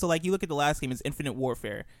 Like so like you look at the last game is Infinite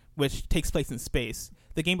Warfare, which takes place in space.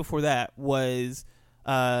 The game before that was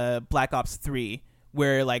Black Ops 3,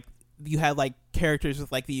 where like you had like characters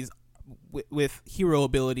with like these with hero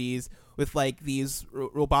abilities, with like these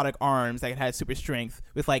robotic arms that had super strength,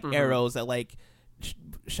 with like arrows that like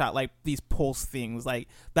shot like these pulse things like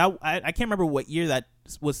that. I can't remember what year that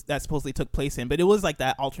supposedly took place in, but it was like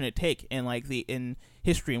that alternate take in like in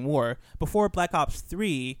history and war. Before Black Ops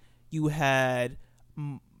 3, you had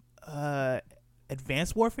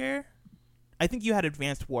Advanced Warfare. I think you had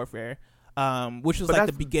Advanced Warfare, which was like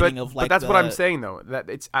the beginning of like. But that's what I'm saying though. That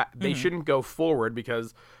it's they shouldn't go forward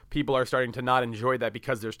because people are starting to not enjoy that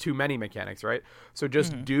because there's too many mechanics, right? So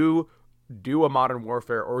just do a Modern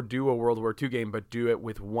Warfare or do a World War II game, but do it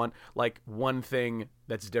with one thing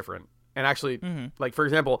that's different. And actually, like for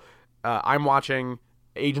example, I'm watching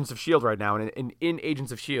Agents of S.H.I.E.L.D. right now, and in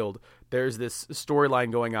Agents of S.H.I.E.L.D., there's this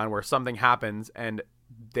storyline going on where something happens, and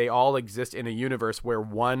they all exist in a universe where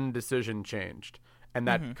one decision changed. And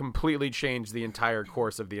that completely changed the entire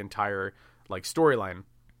course of the entire like storyline.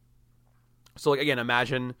 So like again,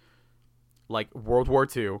 imagine like World War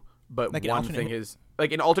II, but like one thing is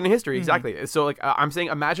like an alternate history, exactly. So like I'm saying,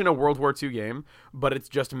 imagine a World War II game, but it's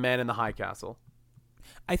just Man in the High Castle.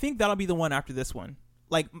 I think that'll be the one after this one.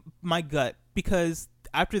 Like my gut, because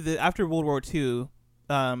after World War II,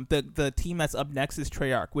 the team that's up next is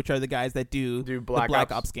Treyarch, which are the guys that do the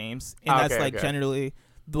Black Ops games, and that's like generally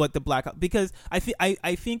what the Black Ops, because I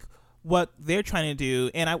think what they're trying to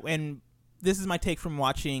do, and this is my take from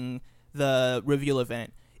watching the reveal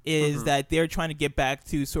event, is that they're trying to get back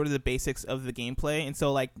to sort of the basics of the gameplay. And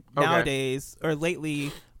so like nowadays or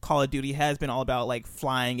lately, Call of Duty has been all about like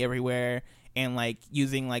flying everywhere and like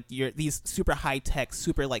using like these super high tech,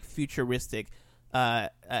 super like futuristic kind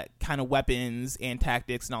of weapons and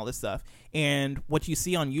tactics and all this stuff. And what you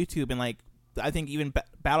see on YouTube, and like I think even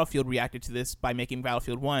Battlefield reacted to this by making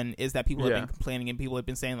Battlefield 1, is that people have been complaining and people have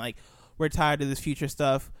been saying like, we're tired of this future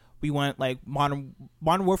stuff. We want like Modern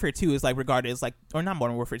Warfare 2 is like regarded as like, or not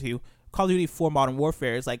Modern Warfare 2, Call of Duty 4 Modern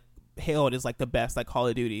Warfare is like hailed as like the best like Call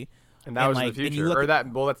of Duty. And that was in the future, or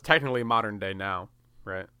that's technically modern day now,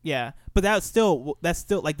 right? Yeah, but that's still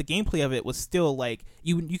like the gameplay of it was still like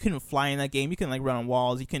you couldn't fly in that game. You couldn't like run on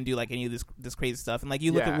walls. You couldn't do like any of this crazy stuff. And like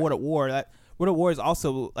you look at World at War, that World at War is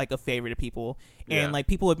also like a favorite of people. And like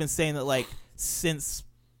people have been saying that like since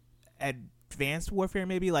Advanced Warfare,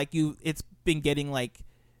 maybe like it's been getting like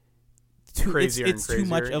crazier. It's too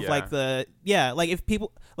much of like like if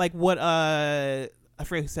people like what I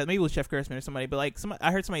forget who said, maybe it was Jeff Gerstmann or somebody, but like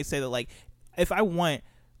I heard somebody say that like if I want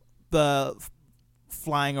the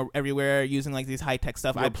flying everywhere using like these high tech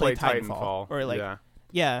stuff, I'd play Titanfall or like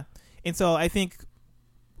And so I think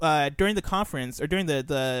during the conference or during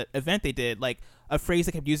the event they did, like a phrase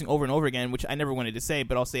they kept using over and over again, which I never wanted to say,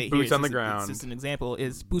 but I'll say it here. Boots on the ground. It's just an example.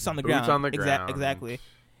 Is boots on the ground. Boots on the ground. Exactly.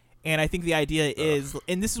 And I think the idea is,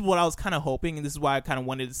 and this is what I was kind of hoping, and this is why I kind of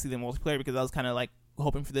wanted to see the multiplayer, because I was kind of like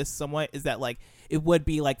hoping for this somewhat, is that like it would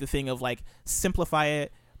be like the thing of like simplify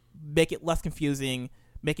it, make it less confusing,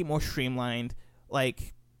 make it more streamlined,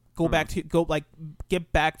 like get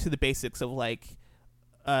back to the basics of like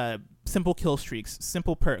simple kill streaks,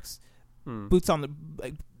 simple perks, boots on the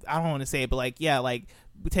like, I don't want to say it, but like like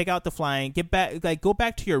take out the flying, get back, like go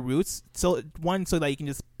back to your roots, so that you can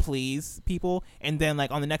just please people, and then like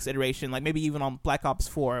on the next iteration, like maybe even on Black Ops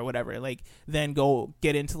 4 or whatever, like then go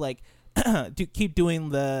get into like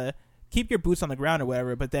keep your boots on the ground or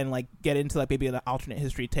whatever, but then like get into like maybe an alternate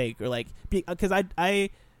history take, or like because I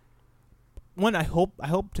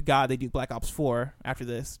hope to God they do Black Ops 4 after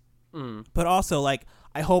this, but also like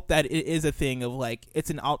I hope that it is a thing of like it's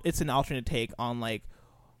an alternate take on like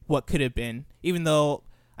what could have been, even though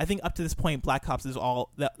I think up to this point Black Ops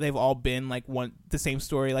they've all been like the same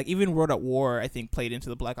story. Like even World at War I think played into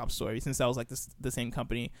the Black Ops story, since that was like the same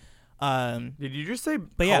company. Did you just say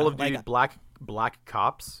Call of Duty like, Black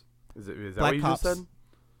Cops? Is that Black what you Cops. Just said?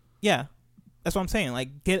 Yeah, that's what I'm saying.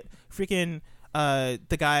 Like get freaking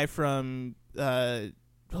the guy from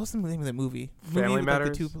what's the name of that movie? Family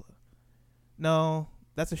Matters. Like no,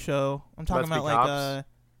 that's a show. I'm talking about like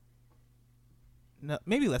no,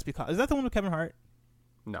 maybe Let's Be Cops. Is that the one with Kevin Hart?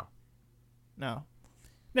 No.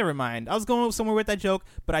 Never mind. I was going somewhere with that joke,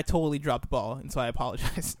 but I totally dropped the ball, and so I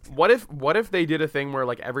apologize. What if they did a thing where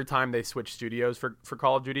like every time they switched studios for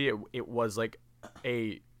Call of Duty, it was like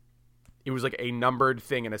a numbered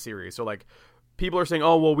thing in a series. So like people are saying,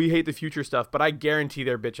 oh well, we hate the future stuff, but I guarantee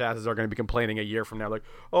their bitch asses are going to be complaining a year from now, like,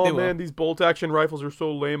 oh man, these bolt action rifles are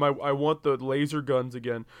so lame. I want the laser guns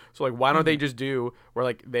again. So like, why don't they just do where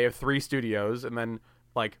like they have 3 studios, and then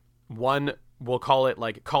like one, we'll call it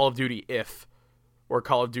like Call of Duty If, or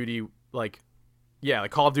Call of Duty like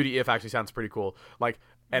Call of Duty If actually sounds pretty cool. Like,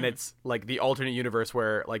 and it's like the alternate universe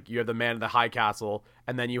where like you have the man in the high castle,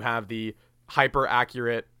 and then you have the hyper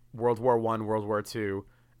accurate World War I, World War II,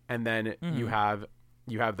 and then you have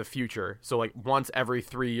the future. So like once every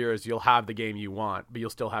 3 years you'll have the game you want, but you'll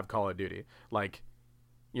still have Call of Duty. Like,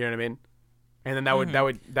 you know what I mean? And then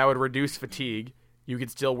that would reduce fatigue. You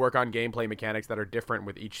could still work on gameplay mechanics that are different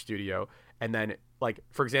with each studio. And then, like,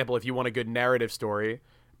 for example, if you want a good narrative story,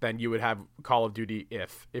 then you would have Call of Duty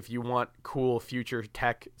If. If you want cool future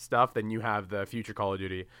tech stuff, then you have the future Call of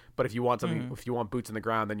Duty. But if you want something, if you want boots in the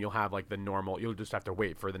ground, then you'll have like the normal. You'll just have to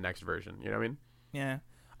wait for the next version. You know what I mean? Yeah,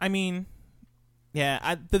 I mean,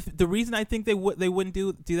 yeah. The reason I think they wouldn't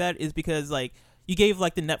do that is because like you gave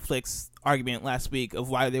like the Netflix argument last week of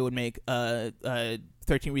why they would make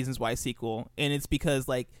 13 Reasons Why sequel, and it's because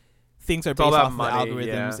like things are based off money, of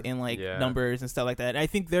algorithms and like numbers and stuff like that. And I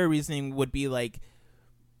think their reasoning would be like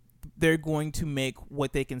they're going to make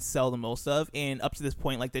what they can sell the most of, and up to this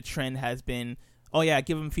point, like the trend has been, oh yeah,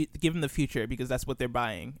 give them the future because that's what they're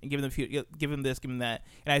buying, and give them this, give them that.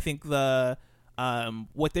 And I think the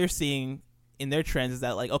what they're seeing in their trends is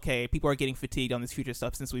that like, okay, people are getting fatigued on this future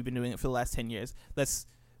stuff since we've been doing it for the last 10 years. Let's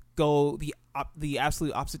go the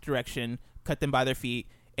absolute opposite direction, cut them by their feet,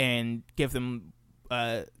 and give them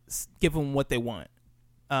what they want,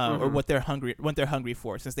 or what they're hungry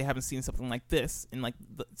for, since they haven't seen something like this in like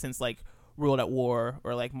since like World at War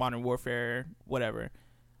or like Modern Warfare, whatever.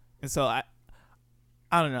 And so I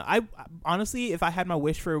don't know. I honestly, if I had my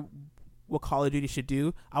wish for what Call of Duty should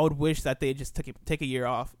do, I would wish that they just take a year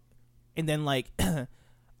off, and then like I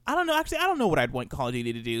don't know. Actually, I don't know what I'd want Call of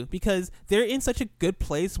Duty to do, because they're in such a good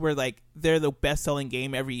place where like they're the best-selling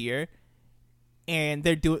game every year, and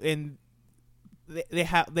they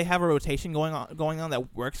have a rotation going on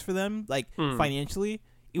that works for them, like financially,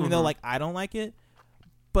 even though like I don't like it.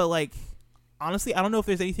 But like honestly, I don't know if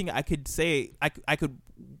there's anything I could say I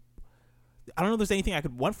don't know if there's anything I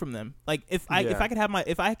could want from them. Like if I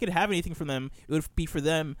could have anything from them, it would be for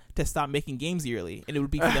them to stop making games yearly, and it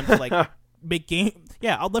would be for them to like make game.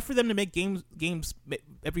 Yeah, I'd love for them to make games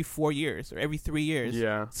every 4 years or every 3 years.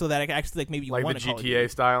 Yeah, so that I can actually maybe like want the GTA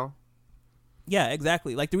style. Yeah,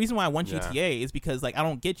 exactly. Like the reason why I want Yeah. GTA is because like I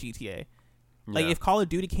don't get GTA. Like Yeah. if Call of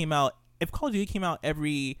Duty came out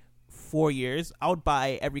every 4 years, I would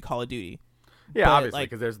buy every Call of Duty. Yeah, But, obviously, like,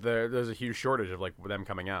 because there's a huge shortage of like them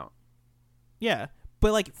coming out. yeah,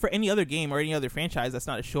 but like for any other game or any other franchise, that's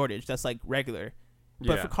not a shortage. That's like regular.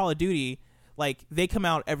 But Yeah. for Call of Duty, like they come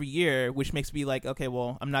out every year, which makes me like, okay,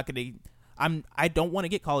 well, I don't want to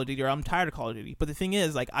get Call of Duty, or I'm tired of Call of Duty. But the thing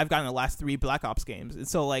is, like, I've gotten the last 3 Black Ops games, and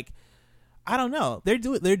so like, I don't know, they're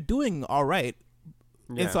doing all right,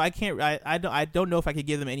 Yeah. and so I don't know if I could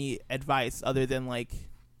give them any advice other than like,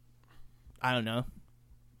 I don't know,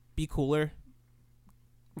 be cooler,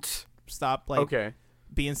 stop like Okay.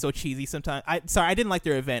 being so cheesy sometimes. I didn't like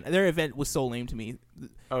their event. Their event was so lame to me.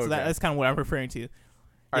 Okay. So that's kind of what I'm referring to.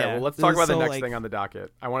 All right, Yeah, well, let's it talk was about the so, next like- thing on the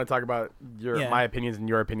docket. I want to talk about my opinions and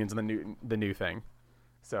your opinions on the new thing.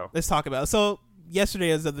 So Let's talk about it. So yesterday,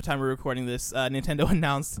 as of the time we're recording this, Nintendo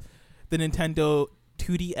announced the Nintendo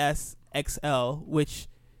 2DS XL, which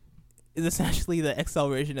is essentially the XL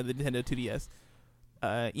version of the Nintendo 2DS.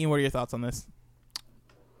 Ian, what are your thoughts on this?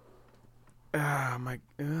 oh my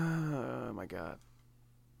god,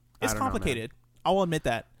 It's I don't know, man. complicated. I'll admit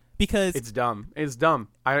that, because It's dumb. It's dumb.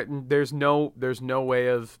 There's no way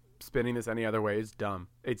of spinning this any other way. It's dumb.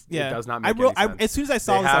 It does not make any sense. As soon as I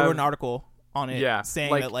saw They this, I have- wrote an article on it, Yeah,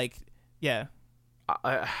 saying like- that like, yeah,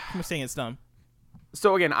 I'm saying it's dumb.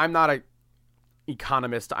 So again, I'm not a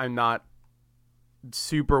economist. I'm not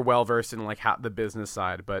super well versed in like the business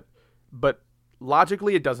side, but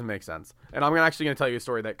logically it doesn't make sense. And I'm actually going to tell you a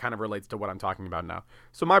story that kind of relates to what I'm talking about now.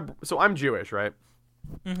 So I'm Jewish, right?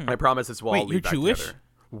 Mm-hmm. I promise this will all Wait, lead you're back Jewish? together.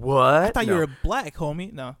 What? I thought you No. were black,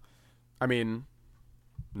 homie. No. I mean,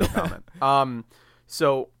 no comment.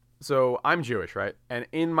 So I'm Jewish, right? And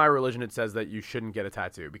in my religion, it says that you shouldn't get a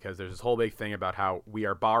tattoo because there's this whole big thing about how we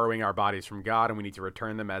are borrowing our bodies from God and we need to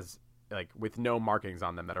return them as like with no markings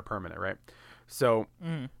on them that are permanent, right? So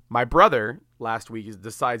my brother last week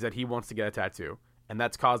decides that he wants to get a tattoo, and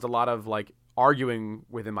that's caused a lot of like arguing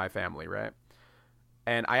within my family, right?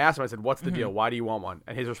 And I asked him, I said, what's the deal? Why do you want one?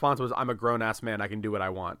 And his response was, I'm a grown-ass man. I can do what I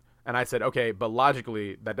want. And I said, okay, but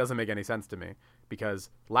logically, that doesn't make any sense to me because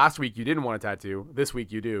last week you didn't want a tattoo. This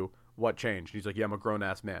week you do. What changed? He's like, yeah, I'm a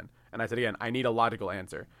grown-ass man. And I said, again, I need a logical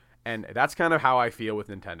answer. And that's kind of how I feel with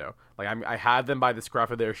Nintendo. Like, I had them by the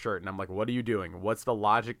scruff of their shirt, and I'm like, what are you doing? What's the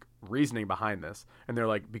logic reasoning behind this? And they're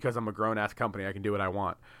like, because I'm a grown-ass company, I can do what I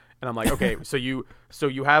want. And I'm like, okay, so you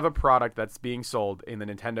have a product that's being sold in the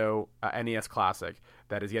Nintendo NES Classic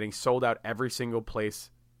that is getting sold out every single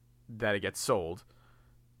place that it gets sold.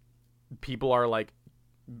 People are like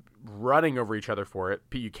running over each other for it.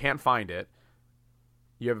 You can't find it.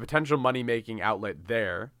 You have a potential money-making outlet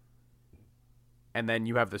there. And then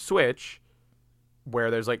you have the Switch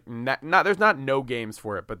where there's like there's not no games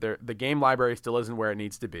for it, but the game library still isn't where it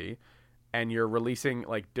needs to be. And you're releasing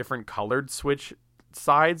like different colored Switch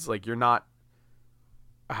sides. Like you're not,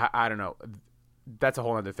 I don't know. That's a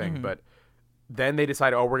whole other thing. Mm-hmm. But then they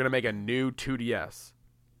decide, oh, we're going to make a new 2DS.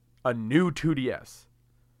 A new 2DS.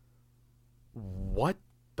 What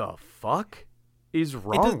the fuck is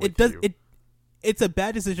wrong with you? It's a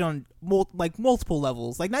bad decision on multiple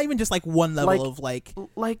levels. Like not even just like one level of like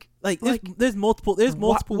there's multiple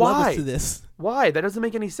levels to this. Why? That doesn't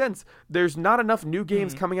make any sense. There's not enough new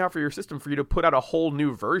games coming out for your system for you to put out a whole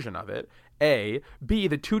new version of it. A. B.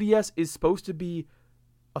 The 2DS is supposed to be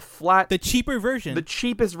the cheaper version. The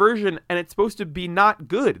cheapest version, and it's supposed to be not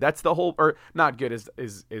good. That's the whole, or not good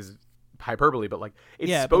is hyperbole, but like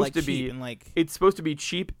it's supposed to be it's supposed to be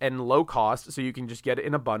cheap and low cost, so you can just get it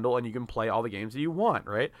in a bundle and you can play all the games that you want,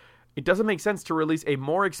 right? It doesn't make sense to release a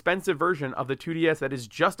more expensive version of the 2DS that is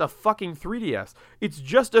just a fucking 3DS. It's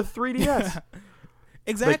just a 3DS.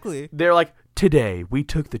 Exactly. Like, they're like, today we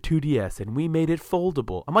took the 2DS and we made it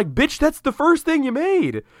foldable. I'm like, bitch, that's the first thing you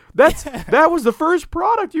made. That was the first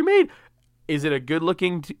product you made. Is it a good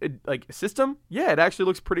looking like system? Yeah, it actually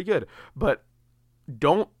looks pretty good, but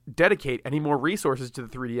don't dedicate any more resources to the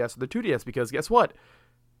 3DS or the 2DS because guess what?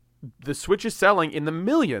 The Switch is selling in the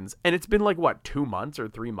millions, and it's been like, what, 2 months or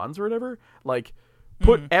 3 months or whatever? Like,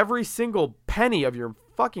 put every single penny of your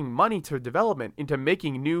fucking money to development into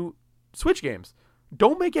making new Switch games.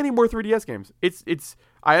 Don't make any more 3DS games. It's.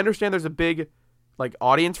 I understand there's a big, like,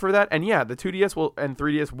 audience for that, and yeah, the 2DS and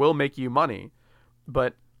 3DS will make you money,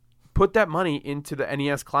 but put that money into the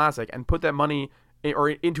NES Classic and put that money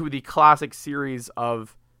or into the classic series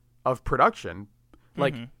of production,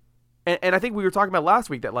 like, and I think we were talking about last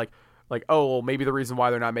week that like, like, oh, well, maybe the reason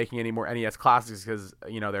why they're not making any more NES Classics is because,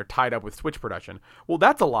 they're tied up with Switch production. Well,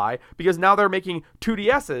 that's a lie, because now they're making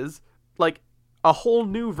 2DSs, like a whole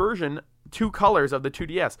new version, 2 colors of the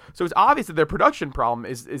 2DS. So it's obvious that their production problem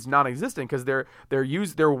is non-existent, because they're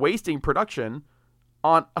wasting production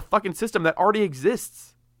on a fucking system that already exists.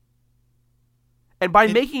 And by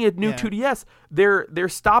making a new 2DS, they're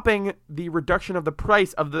stopping the reduction of the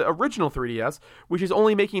price of the original 3DS, which is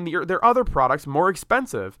only making their other products more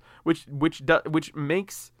expensive, which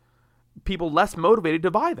makes people less motivated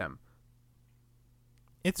to buy them.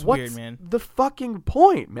 It's weird, man. What's the fucking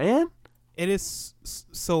point, man? It is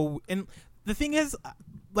so, and the thing is,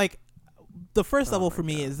 like, the first level for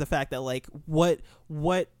me is the fact that, like, what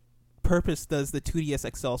purpose does the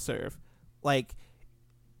 2DS XL serve? Like,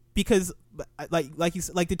 because like you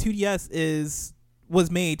said, like, the 2DS was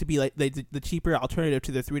made to be like the cheaper alternative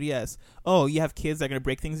to the 3DS. Oh, you have kids that are gonna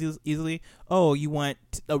break things easily. Oh, you want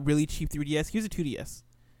a really cheap 3DS? Here's a 2DS.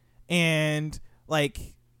 And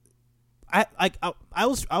like, I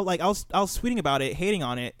was tweeting about it, hating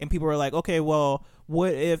on it, and people were like, okay, well,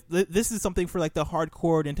 what if this is something for like the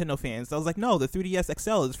hardcore Nintendo fans? I was like, no, the 3DS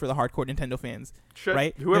XL is for the hardcore Nintendo fans,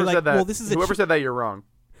 right? Whoever said that, well, whoever said that, you're wrong.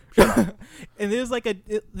 And there's like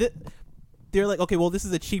they're like, okay, well, this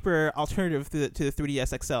is a cheaper alternative to the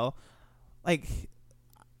 3DS XL. Like,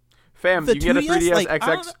 fam, you can get a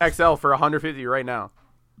 3DS XL for $150 right now.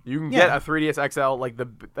 You can get a 3DS XL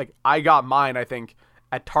I got mine, I think,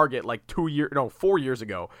 at Target like 4 years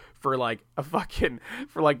ago for like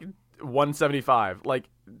 $175. Like,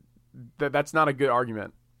 that's not a good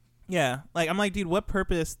argument. Yeah, like, I'm like, dude, what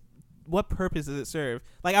purpose does it serve?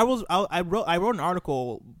 Like, I wrote an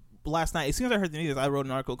article last night. As soon as I heard the news, I wrote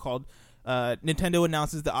an article called Nintendo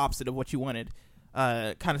announces the opposite of what you wanted,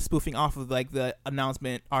 kind of spoofing off of like the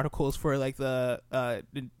announcement articles for like the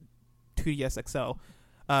 2DS XL.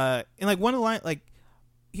 And like one of the line, like,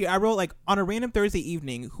 here I wrote, like, on a random Thursday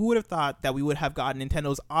evening, who would have thought that we would have gotten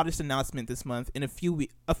Nintendo's oddest announcement this month in a few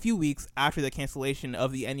weeks after the cancellation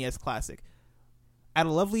of the NES Classic. At a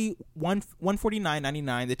lovely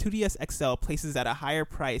 $149.99, the 2DS XL places at a higher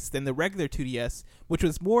price than the regular 2DS, which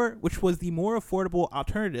was the more affordable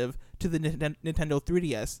alternative to the Nintendo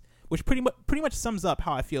 3DS, which pretty much sums up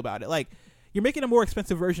how I feel about it. Like, you're making a more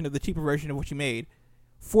expensive version of the cheaper version of what you made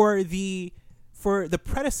for the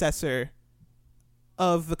predecessor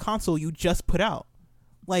of the console you just put out.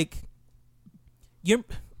 Like, you're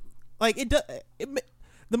like,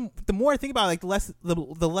 the more I think about it, like,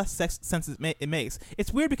 the less sense it makes.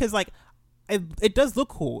 It's weird because, like, it does look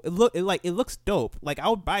cool. It looks dope. Like, I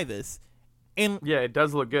would buy this. And yeah, it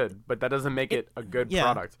does look good, but that doesn't make it a good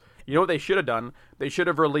product. You know what they should have done? They should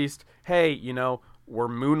have released, hey, we're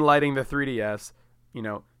moonlighting the 3DS.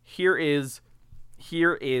 Here is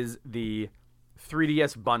the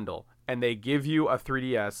 3DS bundle, and they give you a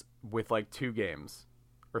 3DS with like 2 games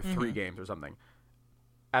or 3 games or something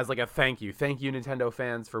as like a thank you Nintendo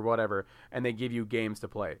fans for whatever, and they give you games to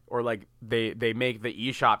play, or like they make the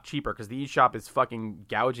eShop cheaper because the eShop is fucking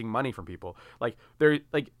gouging money from people. Like, they're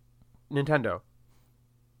like, Nintendo,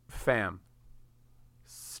 fam,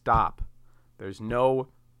 stop. There's no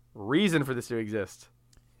reason for this to exist.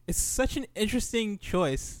 It's such an interesting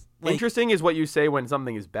choice. Like, interesting is what you say when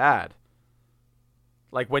something is bad.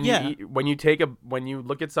 Like, when you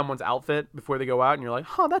look at someone's outfit before they go out and you're like,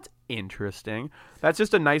 huh, that's interesting. That's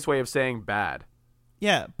just a nice way of saying bad.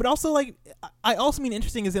 Yeah, but also, like, I also mean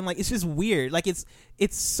interesting as in, like, it's just weird. Like, it's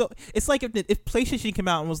like if PlayStation came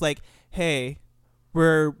out and was like, hey,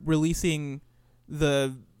 we're releasing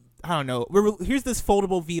here's this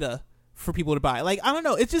foldable Vita for people to buy. Like, I don't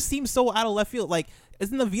know. It just seems so out of left field. Like,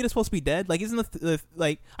 isn't the Vita supposed to be dead? Like, isn't the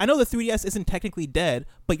I know the 3DS isn't technically dead,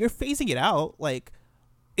 but you're phasing it out. Like,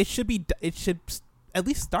 it should at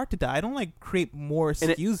least start to die. I don't like create more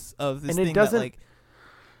SKUs of this thing that, like,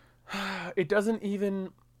 it doesn't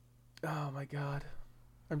even. Oh my god,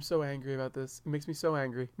 I'm so angry about this. It makes me so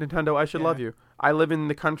angry. Nintendo, I should love you. I live in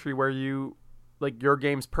the country where your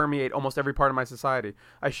games permeate almost every part of my society.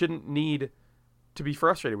 I shouldn't need to be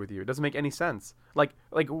frustrated with you. It doesn't make any sense. Like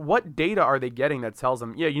what data are they getting that tells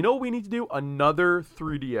them, yeah, you know what we need to do? Another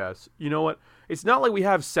 3DS. You know what? It's not like we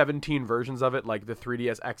have 17 versions of it, like the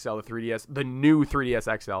 3DS XL, the new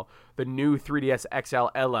 3DS XL, the new 3DS XL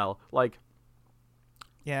LL. Like,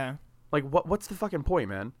 yeah. Like, what's the fucking point,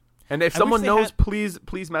 man? And if someone knows, please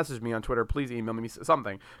message me on Twitter. Please email me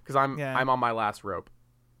something, because I'm on my last rope.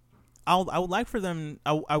 I would like for them.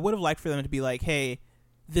 I would have liked for them to be like, hey,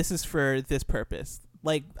 this is for this purpose.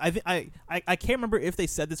 Like, I can't remember if they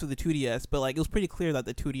said this with the 2DS, but like, it was pretty clear that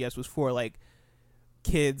the 2DS was for like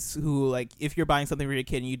kids who like if you're buying something for your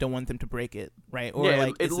kid and you don't want them to break it, right? Or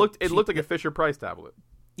like it looked like a Fisher-Price tablet.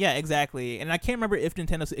 Yeah, exactly. And I can't remember if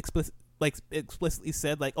Nintendo explicitly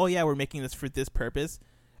said like, "Oh yeah, we're making this for this purpose."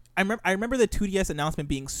 I remember the 2DS announcement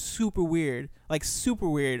being super weird, like super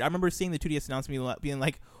weird. I remember seeing the 2DS announcement being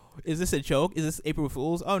like, "Is this a joke? Is this April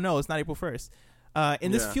Fool's? Oh no, it's not April 1st."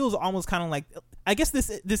 And this feels almost kind of like, I guess this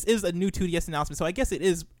is a new 2DS announcement, so I guess it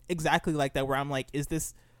is exactly like that. Where I'm like, is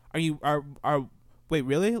this? Wait,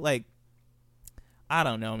 really? Like, I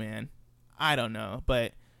don't know, man. I don't know,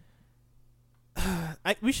 but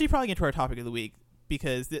we should probably get to our topic of the week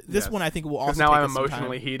because this one I think will also. Now I'm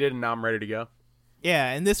emotionally heated, and now I'm ready to go.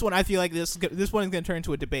 Yeah, and this one I feel like this one is going to turn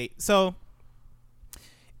into a debate. So,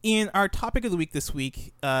 in our topic of the week this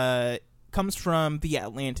week, comes from The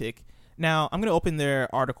Atlantic. Now, I'm going to open their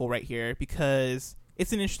article right here because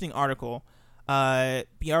it's an interesting article.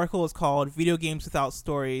 The article is called "Video Games Without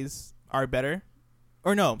Stories Are Better."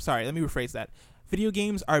 Or no, sorry, let me rephrase that. Video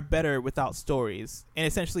games are better without stories. And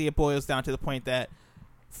essentially it boils down to the point that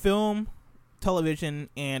film, television,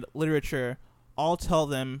 and literature all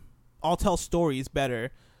tell stories better.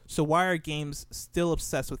 So why are games still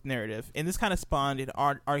obsessed with narrative? And this kind of spawned an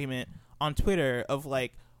argument on Twitter of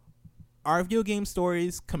like, are video game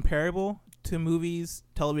stories comparable to movies,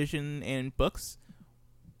 television, and books?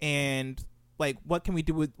 And like, what can we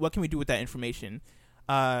do with that information?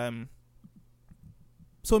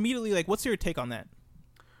 So immediately, like, what's your take on that?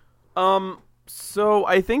 So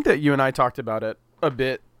I think that you and I talked about it a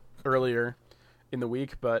bit earlier in the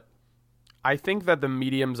week, but I think that the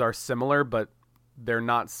mediums are similar, but they're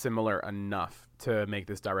not similar enough to make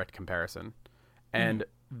this direct comparison. And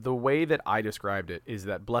the way that I described it is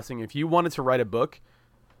that, Blessing, if you wanted to write a book,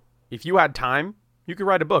 if you had time, you could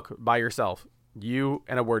write a book by yourself, you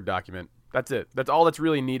and a Word document. That's it. That's all that's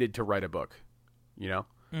really needed to write a book, you know?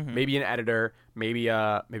 Mm-hmm. Maybe an editor, maybe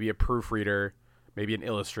a proofreader, maybe an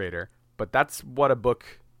illustrator, but that's what a book.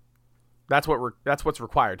 That's what's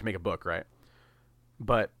required to make a book, right?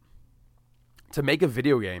 But to make a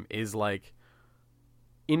video game is like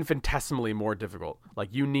infinitesimally more difficult. Like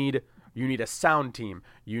you need a sound team.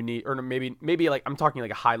 You need, or maybe like I'm talking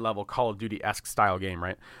like a high level Call of Duty-esque style game,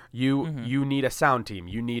 right? You need a sound team.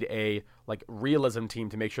 You need a like realism team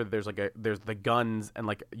to make sure that there's the guns, and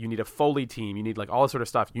like you need a Foley team. You need like all this sort of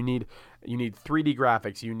stuff. You need 3D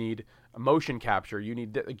graphics. You need motion capture. You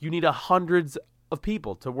need hundreds of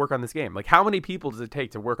people to work on this game. Like how many people does it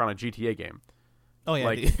take to work on a GTA game? Oh yeah,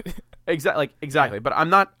 like exactly. Yeah. But I'm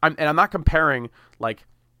not comparing like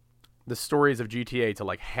the stories of GTA to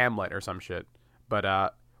like Hamlet or some shit.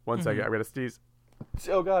 But one second, I gotta sneeze.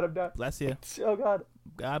 Oh God, I'm done. Bless you. Oh God.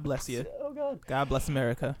 God bless you. Oh God. God bless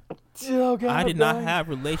America. Oh God. I did not have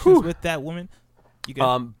relations with that woman. You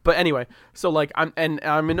good? But anyway, so like I'm in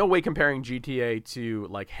no way comparing GTA to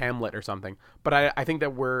like Hamlet or something. But I think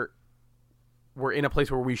that we're in a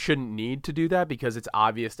place where we shouldn't need to do that, because it's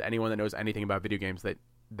obvious to anyone that knows anything about video games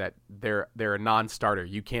that they're a non-starter.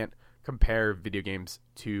 You can't compare video games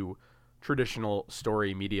to traditional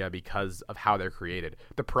story media because of how they're created.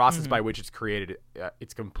 The process by which it's created,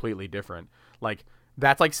 it's completely different. Like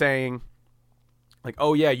that's like saying like,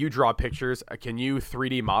 oh yeah, you draw pictures, can you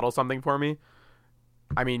 3D model something for me?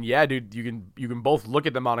 I mean, yeah, dude, you can both look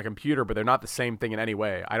at them on a computer, but they're not the same thing in any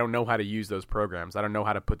way. I don't know how to use those programs. I don't know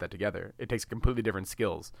how to put that together. It takes completely different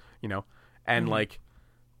skills, you know? And like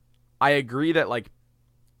I agree that like,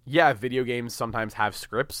 yeah, video games sometimes have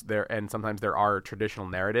scripts there, and sometimes there are traditional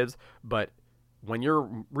narratives, but when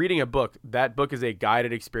you're reading a book, that book is a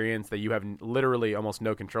guided experience that you have literally almost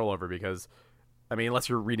no control over, because I mean, unless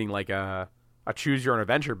you're reading like a choose your own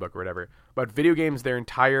adventure book or whatever. But video games, the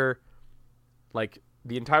entire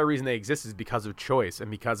reason they exist is because of choice and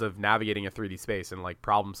because of navigating a 3D space and like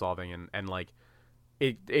problem solving and like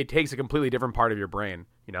it takes a completely different part of your brain,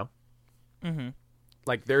 you know? Mm-hmm.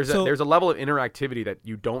 Like there's a level of interactivity that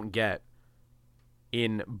you don't get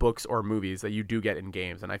in books or movies that you do get in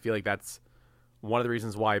games, and I feel like that's one of the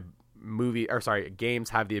reasons why games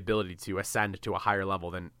have the ability to ascend to a higher level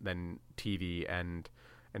than TV and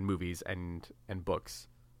movies and books.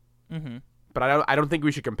 Mm-hmm. But I don't think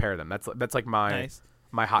we should compare them. That's like my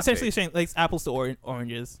hot essentially take. Saying like apples to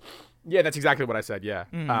oranges. Yeah, that's exactly what I said. Yeah.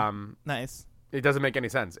 Mm-hmm. Nice. It doesn't make any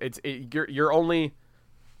sense. You're only.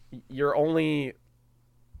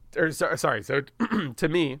 Sorry. So to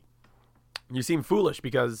me, you seem foolish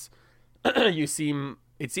because it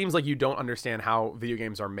seems like you don't understand how video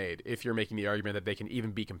games are made if you're making the argument that they can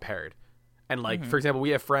even be compared. And like, for example, we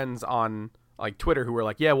have friends on like Twitter who are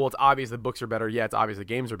like, yeah, well, it's obvious the books are better. Yeah, it's obvious the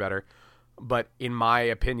games are better. But in my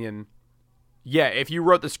opinion, yeah, if you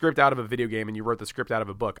wrote the script out of a video game and you wrote the script out of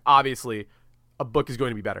a book, obviously a book is going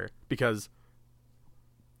to be better, because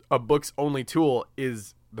a book's only tool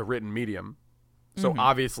is the written medium. So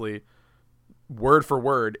obviously, word for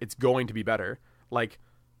word, it's going to be better. Like,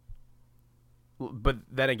 but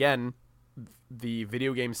then again, the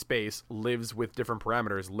video game space lives with different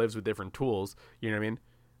parameters, lives with different tools. You know what I mean?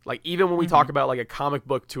 Like, even when we talk about like a comic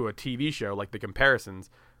book to a TV show, like the comparisons,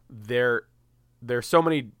 there's so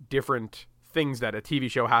many different things that a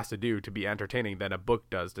TV show has to do to be entertaining than a book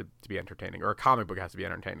does to be entertaining, or a comic book has to be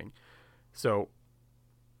entertaining. So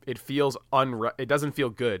it feels it doesn't feel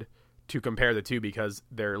good to compare the two, because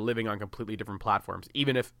they're living on completely different platforms.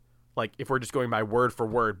 Even if, like, if we're just going by word for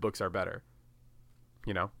word, books are better.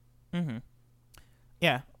 You know?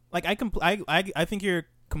 Yeah. Like, I think you're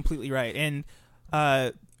completely right. And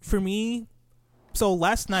for me, so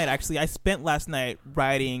last night, actually, I spent last night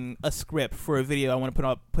writing a script for a video I want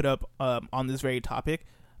to put up on this very topic,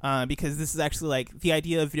 because this is actually, like, the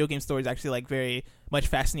idea of video game stories actually, like, very much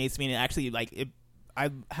fascinates me, and actually, like, I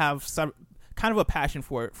have some kind of a passion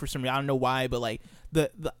for it for some reason. I don't know why, but like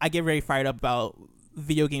I get very fired up about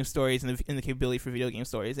video game stories and the capability for video game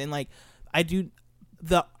stories. And like, I do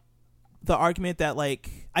the argument that,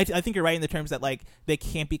 like, I think you're right in the terms that, like, they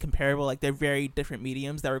can't be comparable. Like, they're very different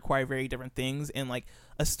mediums that require very different things. And like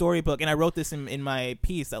a storybook, and I wrote this in my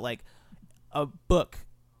piece, that like a book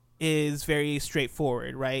is very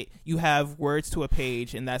straightforward, right? You have words to a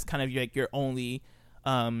page, and that's kind of like your only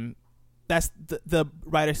that's the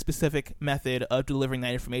writer specific method of delivering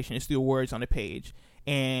that information, is through words on a page.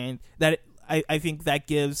 And that I think that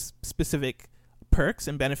gives specific perks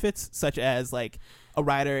and benefits, such as like a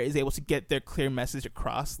writer is able to get their clear message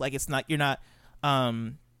across. Like, you're not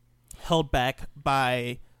held back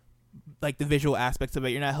by like the visual aspects of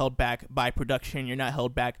it. You're not held back by production. You're not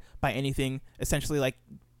held back by anything. Essentially, like,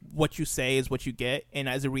 what you say is what you get. And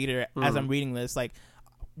as a reader, as I'm reading this, like,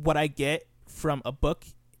 what I get from a book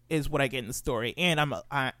is what I get in the story. And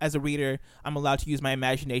as a reader, I'm allowed to use my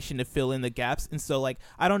imagination to fill in the gaps. And so, like,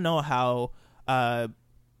 I don't know how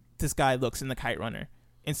this guy looks in The Kite Runner.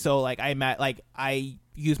 And so, like, I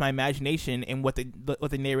use my imagination and what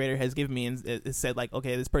the narrator has given me, and it said, like,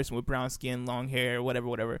 okay, this person with brown skin, long hair,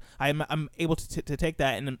 whatever. I'm able to take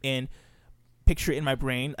that and picture it in my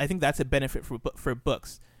brain. I think that's a benefit for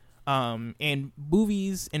books. And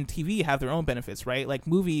movies and TV have their own benefits, right? Like,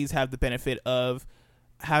 movies have the benefit of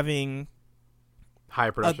having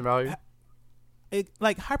high production value,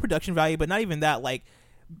 like high production value, but not even that. Like,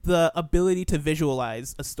 the ability to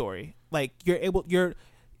visualize a story. Like, you're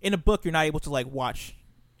in a book, you're not able to like watch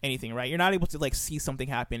anything, right? You're not able to like see something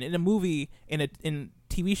happen. In a movie, in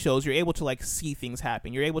TV shows, you're able to like see things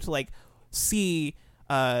happen. You're able to like see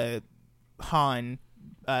Han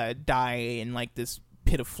die in like this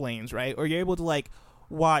pit of flames, right? Or you're able to like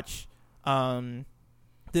watch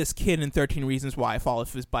this kid in 13 Reasons Why fall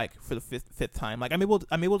off his bike for the fifth time. Like, I'm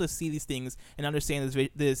able to see these things and understand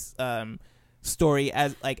this story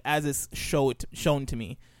as it's shown to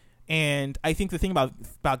me. And I think the thing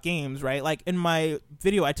about games, right? Like, in my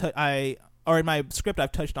video, in my script,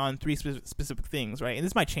 I've touched on 3 specific things, right? And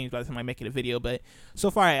this might change by the time I make it a video, but so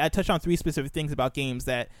far I touched on 3 specific things about games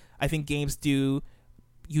that I think games do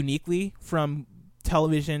uniquely from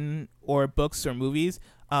television or books or movies.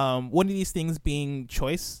 One of these things being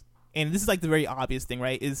choice, and this is like the very obvious thing,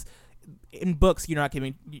 right? Is in books you're not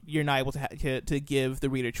able to give the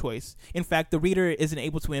reader choice. In fact, the reader isn't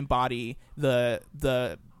able to embody the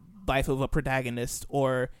life of a protagonist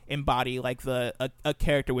or embody like a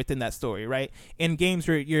character within that story, right? In games,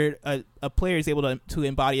 you're a player is able to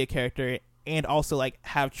embody a character and also like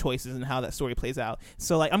have choices in how that story plays out.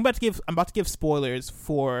 So like I'm about to give spoilers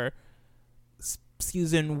for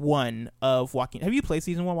season 1 of Walking. Have you played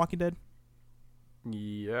season 1 Walking Dead?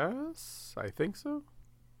 Yes, I think so.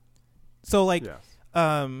 So like, yes.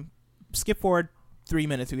 Skip forward 3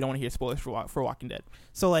 minutes if you don't want to hear spoilers for Walking Dead.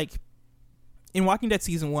 So like, in Walking Dead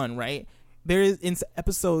season 1, right? There is in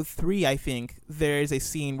episode 3, I think there's a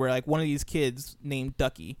scene where like one of these kids named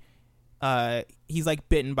Ducky, he's like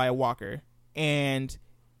bitten by a walker, and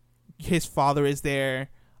his father is there.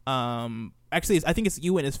 Actually, I think it's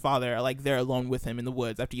you and his father are like there alone with him in the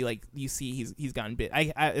woods after you see he's gotten bit.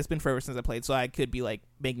 It's been forever since I played, so I could be like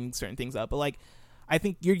making certain things up. But like, I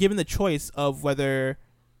think you're given the choice of whether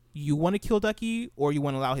you want to kill Ducky or you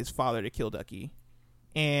want to allow his father to kill Ducky,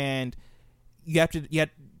 and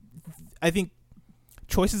I think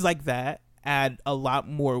choices like that add a lot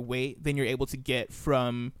more weight than you're able to get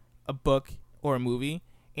from a book or a movie.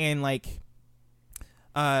 And like,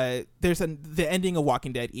 there's the ending of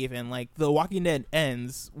Walking Dead, even like the Walking Dead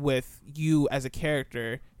ends with you as a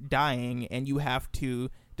character dying, and you have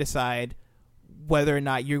to decide whether or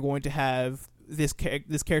not you're going to have this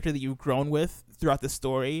character that you've grown with throughout the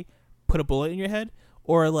story put a bullet in your head,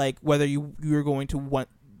 or like whether you're going to want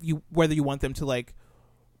them to like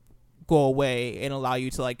go away and allow you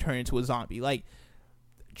to like turn into a zombie. Like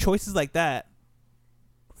choices like that,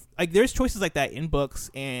 like there's choices like that in books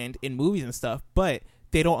and in movies and stuff, but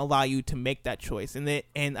they don't allow you to make that choice.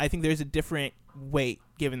 And I think there's a different weight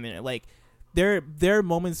given there. Like there are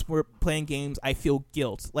moments where playing games I feel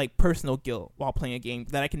guilt, like personal guilt while playing a game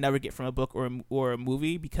that I can never get from a book or a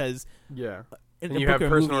movie, because and you have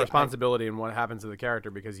personal responsibility in what happens to the character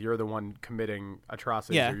because you're the one committing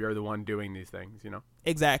atrocities, or you're the one doing these things, you know?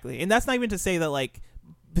 Exactly. And that's not even to say that like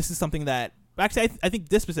this is something that actually I think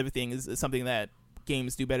this specific thing is something that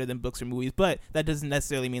games do better than books or movies, but that doesn't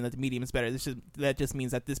necessarily mean that the medium is better. That just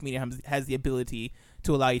means that this medium has the ability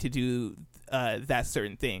to allow you to do that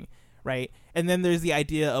certain thing, right? And then there's the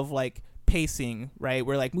idea of like pacing, right?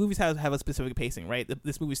 Where like movies have a specific pacing, right?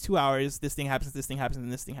 This movie's 2 hours, this thing happens,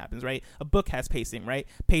 and this thing happens, right? A book has pacing, right?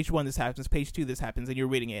 Page 1 this happens, page 2 this happens, and you're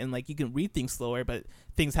reading it, and like you can read things slower, but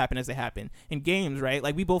things happen as they happen. In games, right?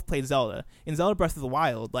 Like we both played Zelda. In Zelda Breath of the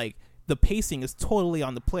Wild, like the pacing is totally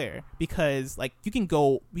on the player, because like you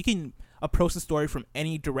can approach the story from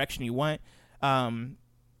any direction you want.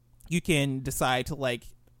 You can decide to like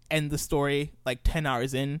end the story like 10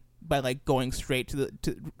 hours in by like going straight to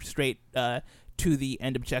the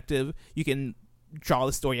end objective. You can draw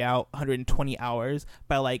the story out 120 hours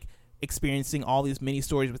by like experiencing all these mini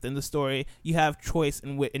stories within the story. You have choice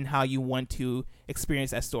in how you want to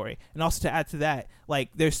experience that story. And also to add to that, like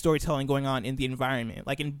there's storytelling going on in the environment.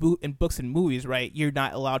 Like in books and movies, right? You're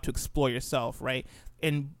not allowed to explore yourself, right?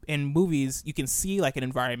 In movies, you can see like an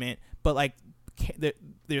environment, but like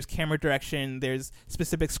there's camera direction, there's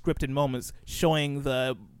specific scripted moments showing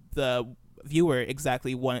the viewer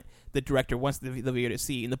exactly what the director wants the viewer to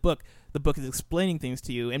see. In the book is explaining things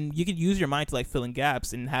to you, and you can use your mind to like fill in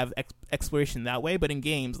gaps and have exploration that way. But in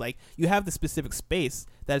games, like you have the specific space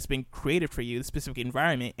that has been created for you, the specific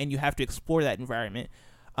environment, and you have to explore that environment.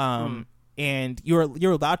 And you're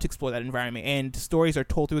allowed to explore that environment, and stories are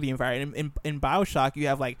told through the environment. In BioShock, you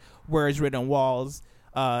have like words written on walls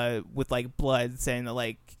with like blood saying that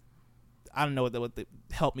like, I don't know what the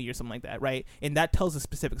help me or something like that, right? And that tells a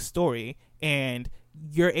specific story, and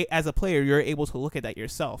as a player, you're able to look at that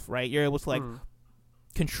yourself, right? You're able to like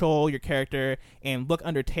control your character and look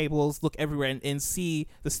under tables, look everywhere, and see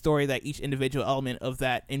the story that each individual element of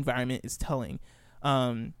that environment is telling.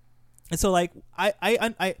 And so like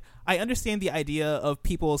I understand the idea of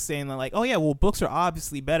people saying that like, oh yeah, well books are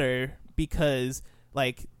obviously better because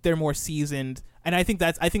like they're more seasoned. And I think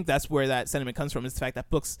that's where that sentiment comes from, is the fact that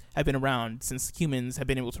books have been around since humans have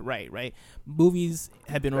been able to write, right? Movies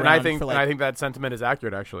have been around for like... And I think that sentiment is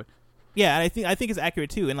accurate, actually. Yeah, and I think it's accurate,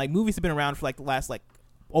 too. And, like, movies have been around for, like, the last, like,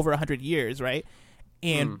 over 100 years, right?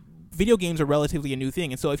 And video games are relatively a new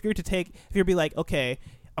thing. And so if you're be like, okay,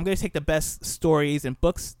 I'm going to take the best stories in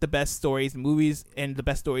books, the best stories in movies, and the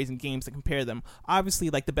best stories in games and compare them. Obviously,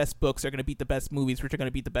 like, the best books are going to beat the best movies, which are going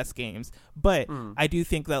to beat the best games. But I do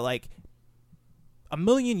think that, like, a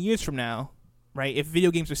million years from now, right? If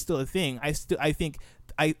video games are still a thing, I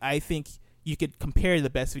think you could compare the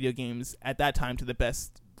best video games at that time to the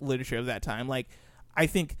best literature of that time. Like, I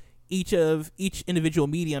think each individual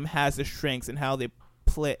medium has their strengths and how they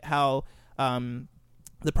play, how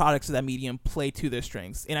the products of that medium play to their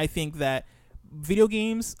strengths. And I think that video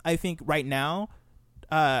games, I think right now,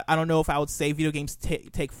 I don't know if I would say video games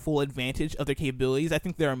take full advantage of their capabilities. I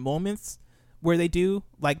think there are moments where they do,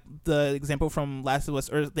 like the example from Last of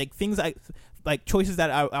Us, or like things like choices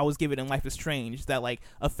that I was given in Life is Strange that like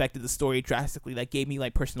affected the story drastically, that gave me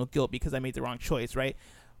like personal guilt because I made the wrong choice, right?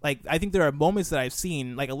 Like I think there are moments that I've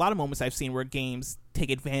seen, like a lot of moments I've seen where games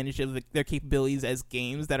take advantage of their capabilities as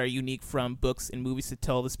games that are unique from books and movies to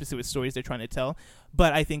tell the specific stories they're trying to tell.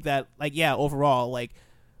 But I think that like, yeah, overall, like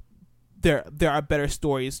there are better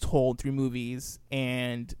stories told through movies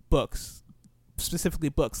and books, specifically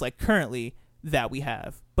books, like currently, that we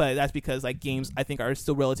have. But that's because like games, I think, are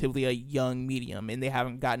still relatively a young medium, and they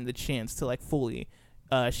haven't gotten the chance to like fully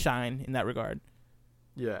shine in that regard.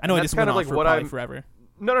 Yeah, I know I just went on for probably forever.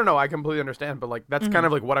 No, I completely understand, but like that's kind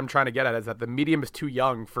of like what I'm trying to get at, is that the medium is too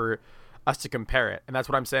young for us to compare it. And that's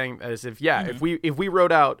what I'm saying, is if we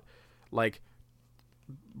wrote out like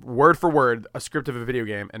word for word a script of a video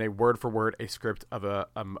game and a word for word a script of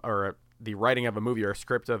the writing of a movie or a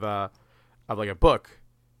script of like a book,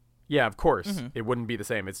 yeah, of course, it wouldn't be the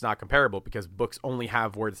same. It's not comparable because books only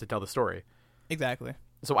have words to tell the story. Exactly.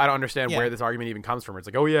 So I don't understand where this argument even comes from. It's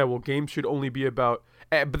like, oh yeah, well, games should only be about...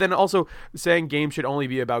 But then also saying games should only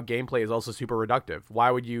be about gameplay is also super reductive.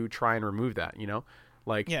 Why would you try and remove that, you know?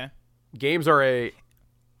 Like, yeah. games are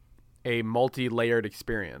a multi-layered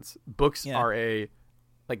experience. Books are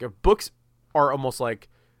books are almost like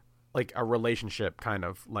a relationship, kind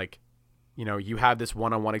of like, you know, you have this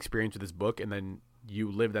one-on-one experience with this book and then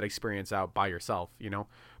you live that experience out by yourself, you know.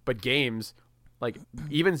 But games, like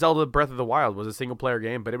even Zelda Breath of the Wild was a single player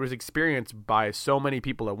game, but it was experienced by so many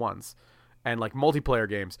people at once. And like multiplayer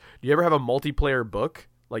games, do you ever have a multiplayer book?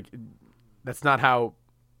 Like, that's not how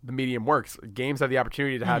the medium works. Games have the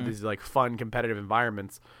opportunity to have these like fun competitive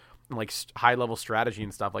environments and like high level strategy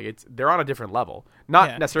and stuff. Like they're on a different level,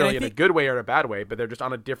 not necessarily in a good way or a bad way, but they're just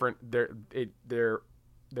on a different.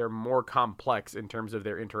 They're more complex in terms of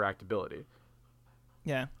their interactability.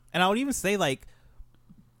 Yeah, and I would even say like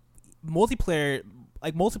multiplayer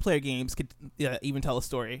games could even tell a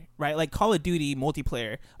story, right? Like Call of Duty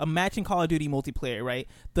multiplayer, a match in Call of Duty multiplayer, right?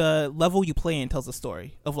 The level you play in tells a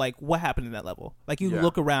story of like what happened in that level. Like you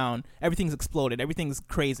look around, everything's exploded, everything's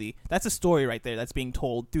crazy. That's a story right there that's being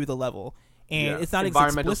told through the level, and it's not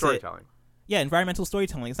environmental explicit. Storytelling. Yeah, environmental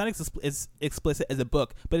storytelling. It's not as explicit as a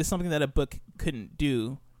book, but it's something that a book couldn't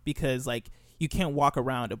do because like you can't walk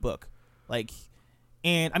around a book, like,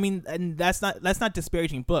 and I mean, and that's not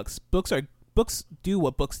disparaging books. Books do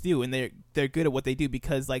what books do, and they're good at what they do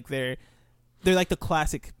because like they're like the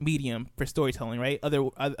classic medium for storytelling, right?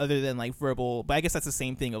 Other than like verbal, but I guess that's the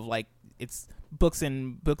same thing of like it's books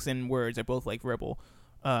and words are both like verbal,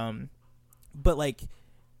 but like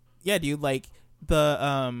yeah, dude, like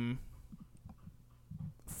the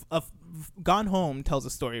Gone Home tells a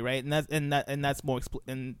story, right? And that's more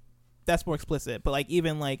explicit, but like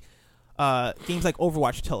even like games like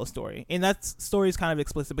Overwatch tell a story, and that story is kind of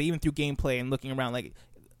explicit, but even through gameplay and looking around, like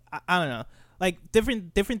I don't know, like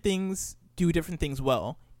different things do different things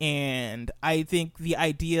well. And I think the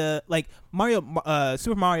idea, like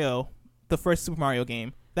Super Mario, the first Super Mario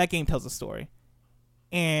game, that game tells a story,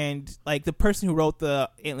 and like the person who wrote the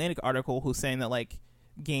Atlantic article who's saying that like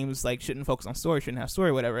games like shouldn't focus on story, shouldn't have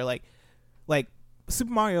story, whatever, like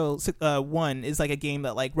Super Mario 1 is like a game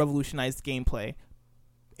that like revolutionized gameplay.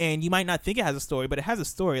 And you might not think it has a story, but it has a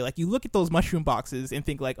story. Like you look at those mushroom boxes and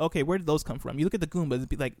think like, okay, where did those come from? You look at the Goombas and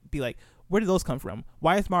be like, where did those come from?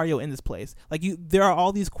 Why is Mario in this place? Like there are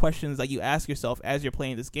all these questions that you ask yourself as you're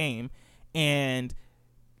playing this game. And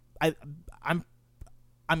I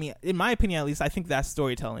mean, in my opinion, at least, I think that's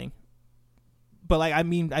storytelling. But like, I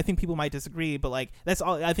mean, I think people might disagree, but like that's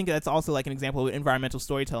all. I think that's also like an example of environmental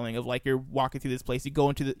storytelling of like you're walking through this place, you go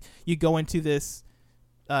into this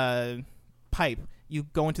pipe. You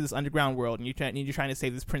go into this underground world and you're trying to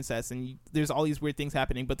save this princess, and there's all these weird things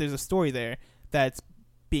happening, but there's a story there that's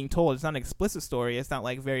being told. It's not an explicit story. It's not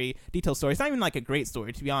like very detailed story. It's not even like a great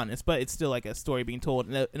story, to be honest, but it's still like a story being told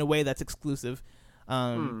in a way that's exclusive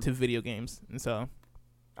to video games. And so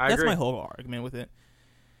that's agree. My whole argument with it.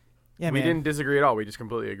 Yeah, we didn't disagree at all. We just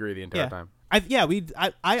completely agree the entire time. I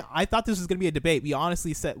thought this was going to be a debate. We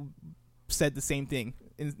honestly said the same thing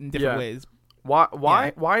in different ways.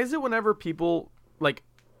 Why is it whenever people like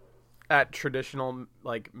at traditional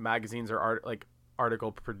like magazines or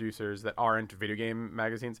article producers that are into video game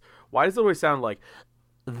magazines, why does it always sound like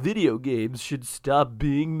video games should stop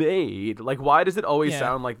being made? Like, why does it always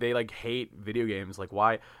sound like they like hate video games? Like,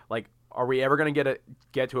 why? Like, are we ever gonna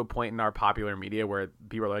get to a point in our popular media where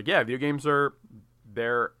people are like, yeah, video games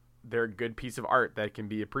they're a good piece of art that can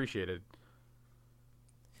be appreciated?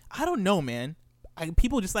 I don't know, man.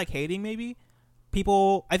 People just like hating, maybe.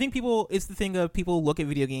 I think it's the thing of people look at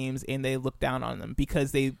video games and they look down on them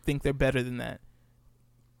because they think they're better than that.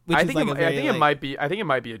 I think it might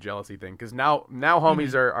be a jealousy thing, because now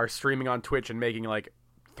homies are streaming on Twitch and making like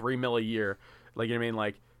 $3 million a year. Like, you know what I mean?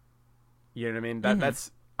 Like, you know what I mean?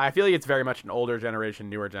 That's, I feel like it's very much an older generation,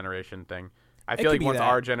 newer generation thing. I feel like once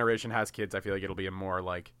our generation has kids, I feel like it'll be a more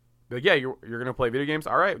like yeah, you're gonna play video games.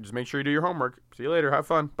 All right, just make sure you do your homework. See you later. Have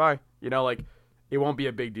fun. Bye. You know, like it won't be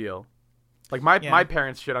a big deal. Like my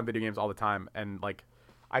parents shit on video games all the time, and like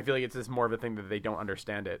I feel like it's just more of a thing that they don't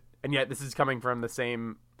understand it. And yet this is coming from the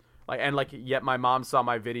same yet my mom saw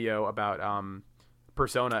my video about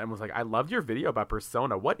Persona and was like, I loved your video about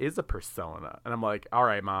Persona. What is a Persona? And I'm like, all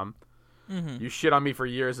right, Mom. You shit on me for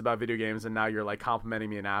years about video games, and now you're like complimenting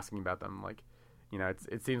me and asking about them. Like, you know,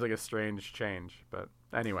 it seems like a strange change, but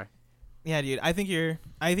anyway. Yeah, dude, I think you're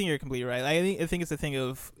completely right. I think it's a thing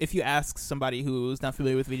of, if you ask somebody who's not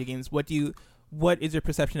familiar with video games, what is your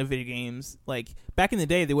perception of video games? Like back in the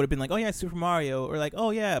day, they would have been like, oh yeah, Super Mario, or like,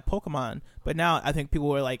 oh yeah, Pokemon. But now I think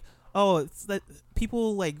people are like, oh, it's that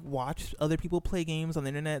people like watch other people play games on the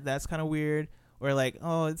internet. That's kind of weird. Or like,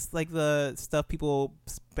 oh, it's like the stuff people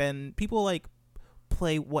like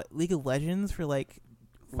play League of Legends for like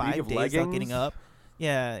 5 days without getting up.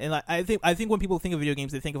 Yeah, and like, I think when people think of video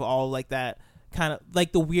games, they think of all like that kind of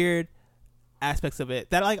like the weird aspects of it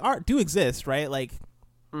that like do exist, right? Like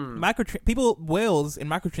whales in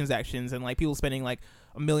microtransactions and like people spending like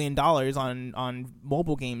 $1 million on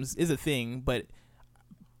mobile games is a thing, but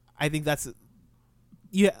I think that's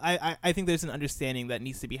I think there's an understanding that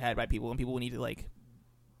needs to be had by people, and people need to like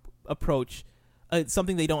approach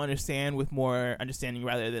something they don't understand with more understanding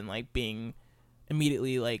rather than like being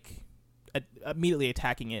immediately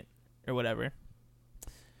attacking it or whatever.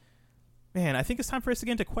 Man, I think it's time for us to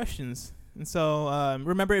get into questions. And so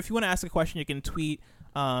remember, if you want to ask a question, you can tweet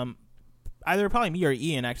either probably me or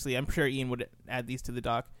Ian, actually. I'm sure Ian would add these to the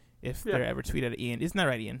doc if they're ever tweeted at Ian. Isn't that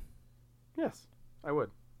right, Ian? Yes, I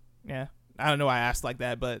would. Yeah. I don't know why I asked like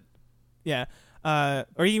that, but yeah.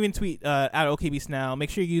 Or you even tweet at OKBSnow. Make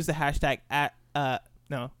sure you use the hashtag the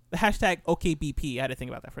hashtag OKBP. I had to think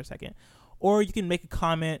about that for a second. Or you can make a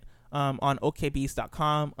comment on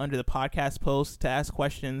okbeast.com under the podcast post to ask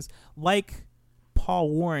questions like Paul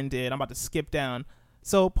Warren did. I'm about to skip down.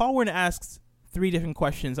 So Paul Warren asks 3 different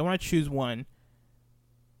questions. I want to choose one.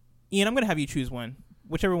 Ian, I'm going to have you choose one.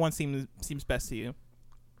 Whichever one seems best to you.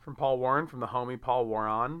 From Paul Warren, from the homie Paul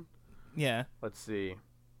Warren. Yeah. Let's see.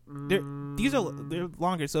 They're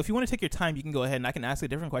longer, so if you want to take your time, you can go ahead and I can ask a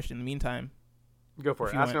different question in the meantime. Go for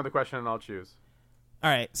it. Ask another question and I'll choose. All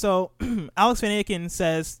right. So Alex Van Aken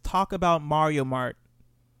says, talk about Mario Mart.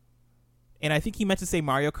 And I think he meant to say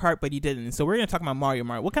Mario Kart, but he didn't. So we're going to talk about Mario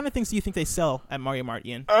Mart. What kind of things do you think they sell at Mario Mart,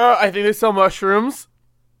 Ian? I think they sell mushrooms.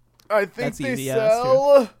 I think they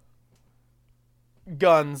sell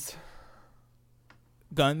guns.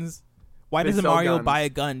 Guns? Why doesn't Mario buy a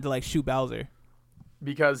gun to like shoot Bowser?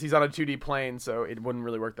 Because he's on a 2D plane, so it wouldn't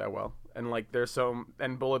really work that well. And like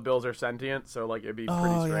and bullet bills are sentient, so like it'd be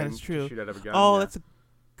pretty strange to shoot out of a gun. Oh, that's a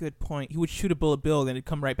good point. He would shoot a bullet bill, then it'd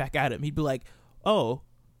come right back at him. He'd be like, "Oh,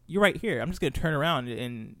 you're right here. I'm just gonna turn around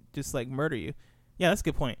and just like murder you." Yeah, that's a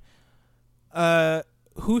good point.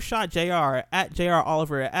 Who shot JR? At JR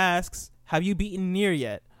Oliver asks, "Have you beaten Nier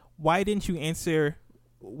yet? Why didn't you answer?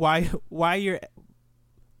 Why you're?"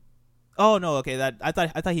 Oh no, okay. That I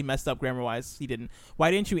thought he messed up grammar wise. He didn't.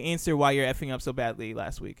 Why didn't you answer why you're effing up so badly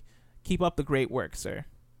last week? Keep up the great work, sir.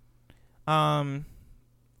 I've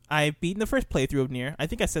beaten the first playthrough of Nier. I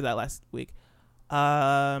think I said that last week.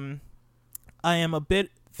 I am a bit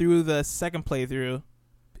through the second playthrough.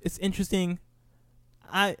 It's interesting.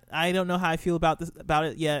 I don't know how I feel about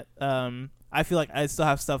it yet. I feel like I still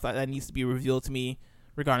have stuff that needs to be revealed to me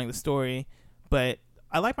regarding the story, but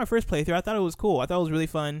I like my first playthrough. I thought it was cool. I thought it was really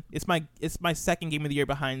fun. It's my second game of the year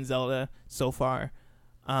behind Zelda so far.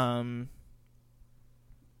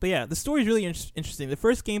 But yeah, the story is really interesting. The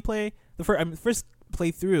first first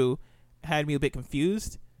playthrough had me a bit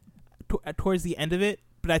confused towards the end of it,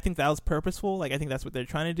 but I think that was purposeful. Like I think that's what they're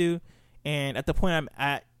trying to do. And at the point I'm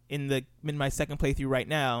at in my second playthrough right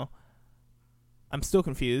now, I'm still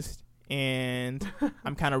confused and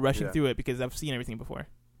I'm kind of rushing through it because I've seen everything before.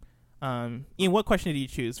 Ian, what question did you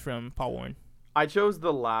choose from Paul Warren? I chose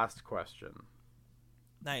the last question.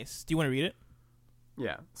 Nice. Do you want to read it?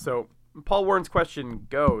 Yeah. So Paul Warren's question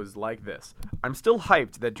goes like this. I'm still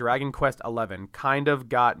hyped that Dragon Quest XI kind of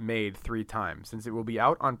got made 3 times since it will be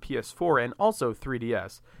out on PS4 and also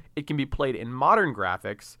 3DS. It can be played in modern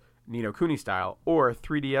graphics, Ni no Kuni style, or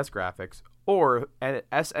 3DS graphics, or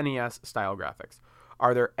SNES style graphics.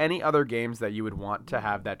 Are there any other games that you would want to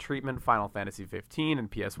have that treatment, Final Fantasy 15 in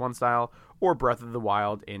PS1 style, or Breath of the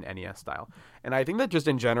Wild in NES style? And I think that just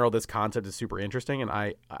in general, this concept is super interesting, and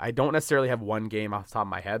I don't necessarily have one game off the top of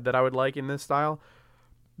my head that I would like in this style,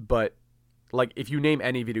 but like if you name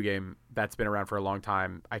any video game that's been around for a long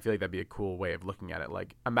time, I feel like that'd be a cool way of looking at it.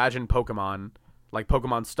 Like imagine Pokemon, like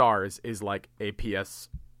Pokemon Stars is like a PS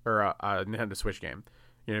or a Nintendo Switch game.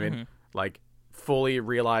 You know what I mean? Like fully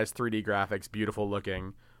realized 3D graphics, beautiful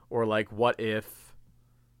looking, or like what if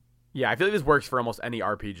I feel like this works for almost any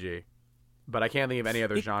RPG, but I can't think of any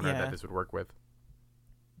other genre that this would work with.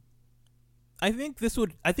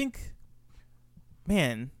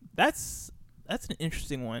 Man, that's an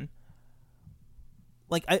interesting one.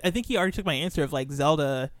 Like I think he already took my answer of like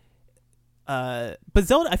Zelda, but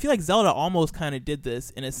Zelda, I feel like Zelda almost kind of did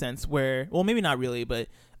this in a sense where, well, maybe not really, but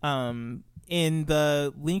in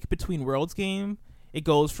the Link Between Worlds game, it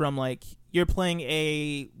goes from like you're playing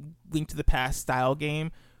a Link to the Past style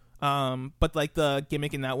game, but like the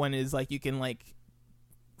gimmick in that one is like you can like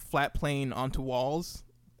flat plane onto walls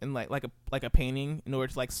and like a painting in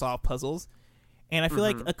order to like solve puzzles. And I feel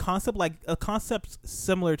like a concept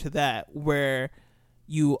similar to that where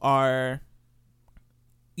you're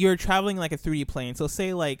traveling like a 3D plane. So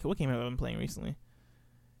say like what game have I been playing recently?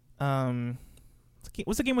 It's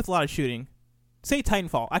what's a game with a lot of shooting? Say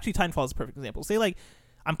Titanfall. Actually, Titanfall is a perfect example. Say like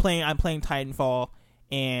I'm playing Titanfall,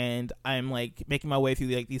 and I'm like making my way through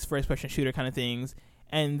like these first person shooter kind of things,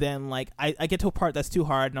 and then like I get to a part that's too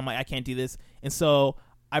hard, and I'm like, I can't do this, and so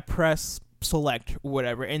I press select or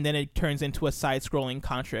whatever, and then it turns into a side scrolling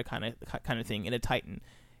Contra kind of thing in a Titan,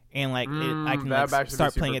 and like I can like,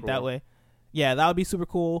 start playing it that way. Yeah, that would be super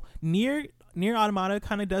cool. Nier Automata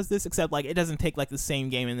kind of does this, except like it doesn't take like the same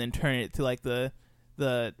game and then turn it to like the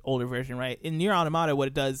older version, right? In Nier Automata, what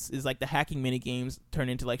it does is like the hacking mini games turn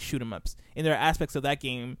into like shoot 'em ups, and there are aspects of that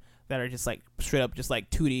game that are just like straight up just like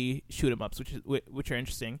 2D shoot 'em ups, which are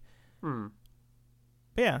interesting. But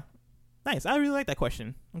yeah, nice. I really like that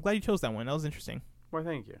question. I'm glad you chose that one. That was interesting. Well,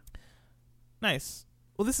 thank you. Nice.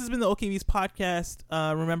 Well, this has been the OKBeast podcast.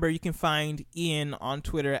 Remember, you can find Ian on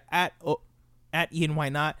Twitter at Ian Why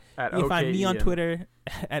Not. You can find me on Twitter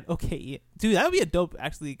at OKIan. Dude, that would be a dope,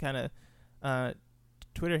 actually, kind of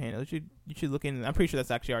Twitter handle. You should look in. I'm pretty sure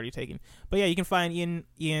that's actually already taken. But yeah, you can find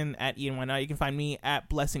Ian at Ian Why Not. You can find me at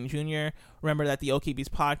Blessing Jr. Remember that the OKBeast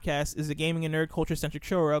podcast is a gaming and nerd culture centric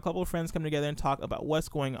show where a couple of friends come together and talk about what's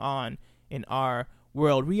going on in our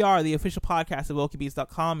world. We are the official podcast of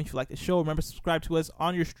OKBeast.com. If you like the show, remember to subscribe to us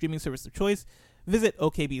on your streaming service of choice. Visit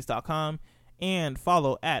OKBeast.com and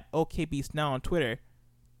follow at OKBeast now on Twitter.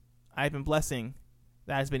 I've been Blessing.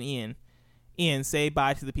 That has been Ian. Ian, say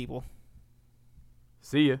bye to the people.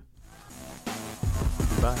 See ya.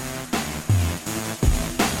 Bye.